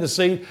apple's in the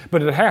seed,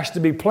 but it has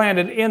to be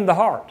planted in the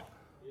heart.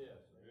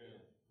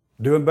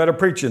 Doing better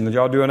preaching than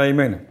y'all doing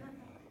amen.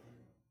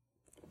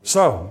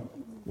 So,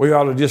 we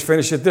ought to just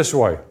finish it this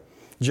way.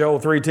 Joel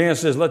 3:10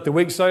 says, let the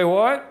weak say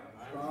what?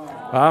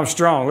 I'm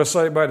strong. Let's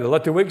say it better.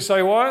 Let the weak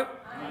say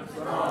what? I'm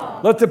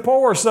strong. Let the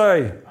poor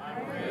say.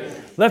 I'm rich.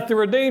 Let the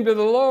redeemed of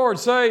the Lord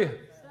say.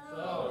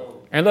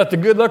 So. And let the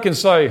good looking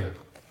say.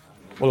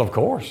 Well, of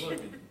course.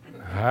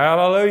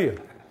 Hallelujah.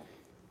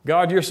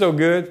 God, you're so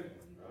good.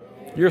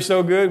 You're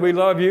so good. We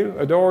love you,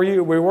 adore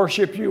you, we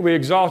worship you, we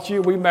exalt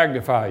you, we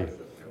magnify you.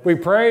 We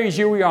praise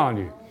you, we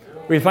honor you.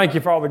 We thank you,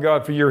 Father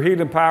God, for your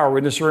healing power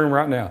in this room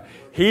right now.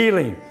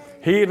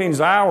 Healing's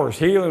ours.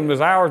 Healing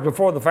was ours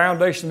before the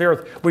foundation of the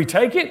earth. We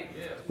take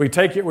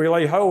it, we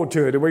lay hold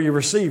to it, and we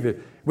receive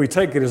it. We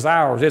take it as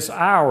ours. It's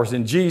ours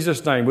in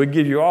Jesus' name. We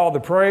give you all the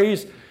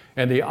praise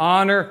and the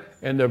honor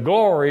and the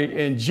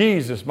glory in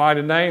Jesus'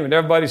 mighty name. And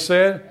everybody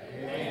said,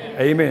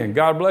 amen. Amen.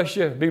 God bless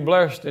you. Be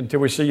blessed until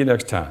we see you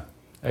next time.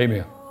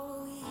 Amen.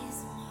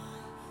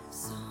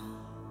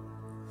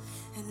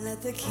 And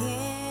let the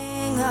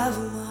King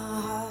of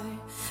my heart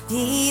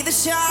be the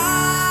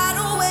shine.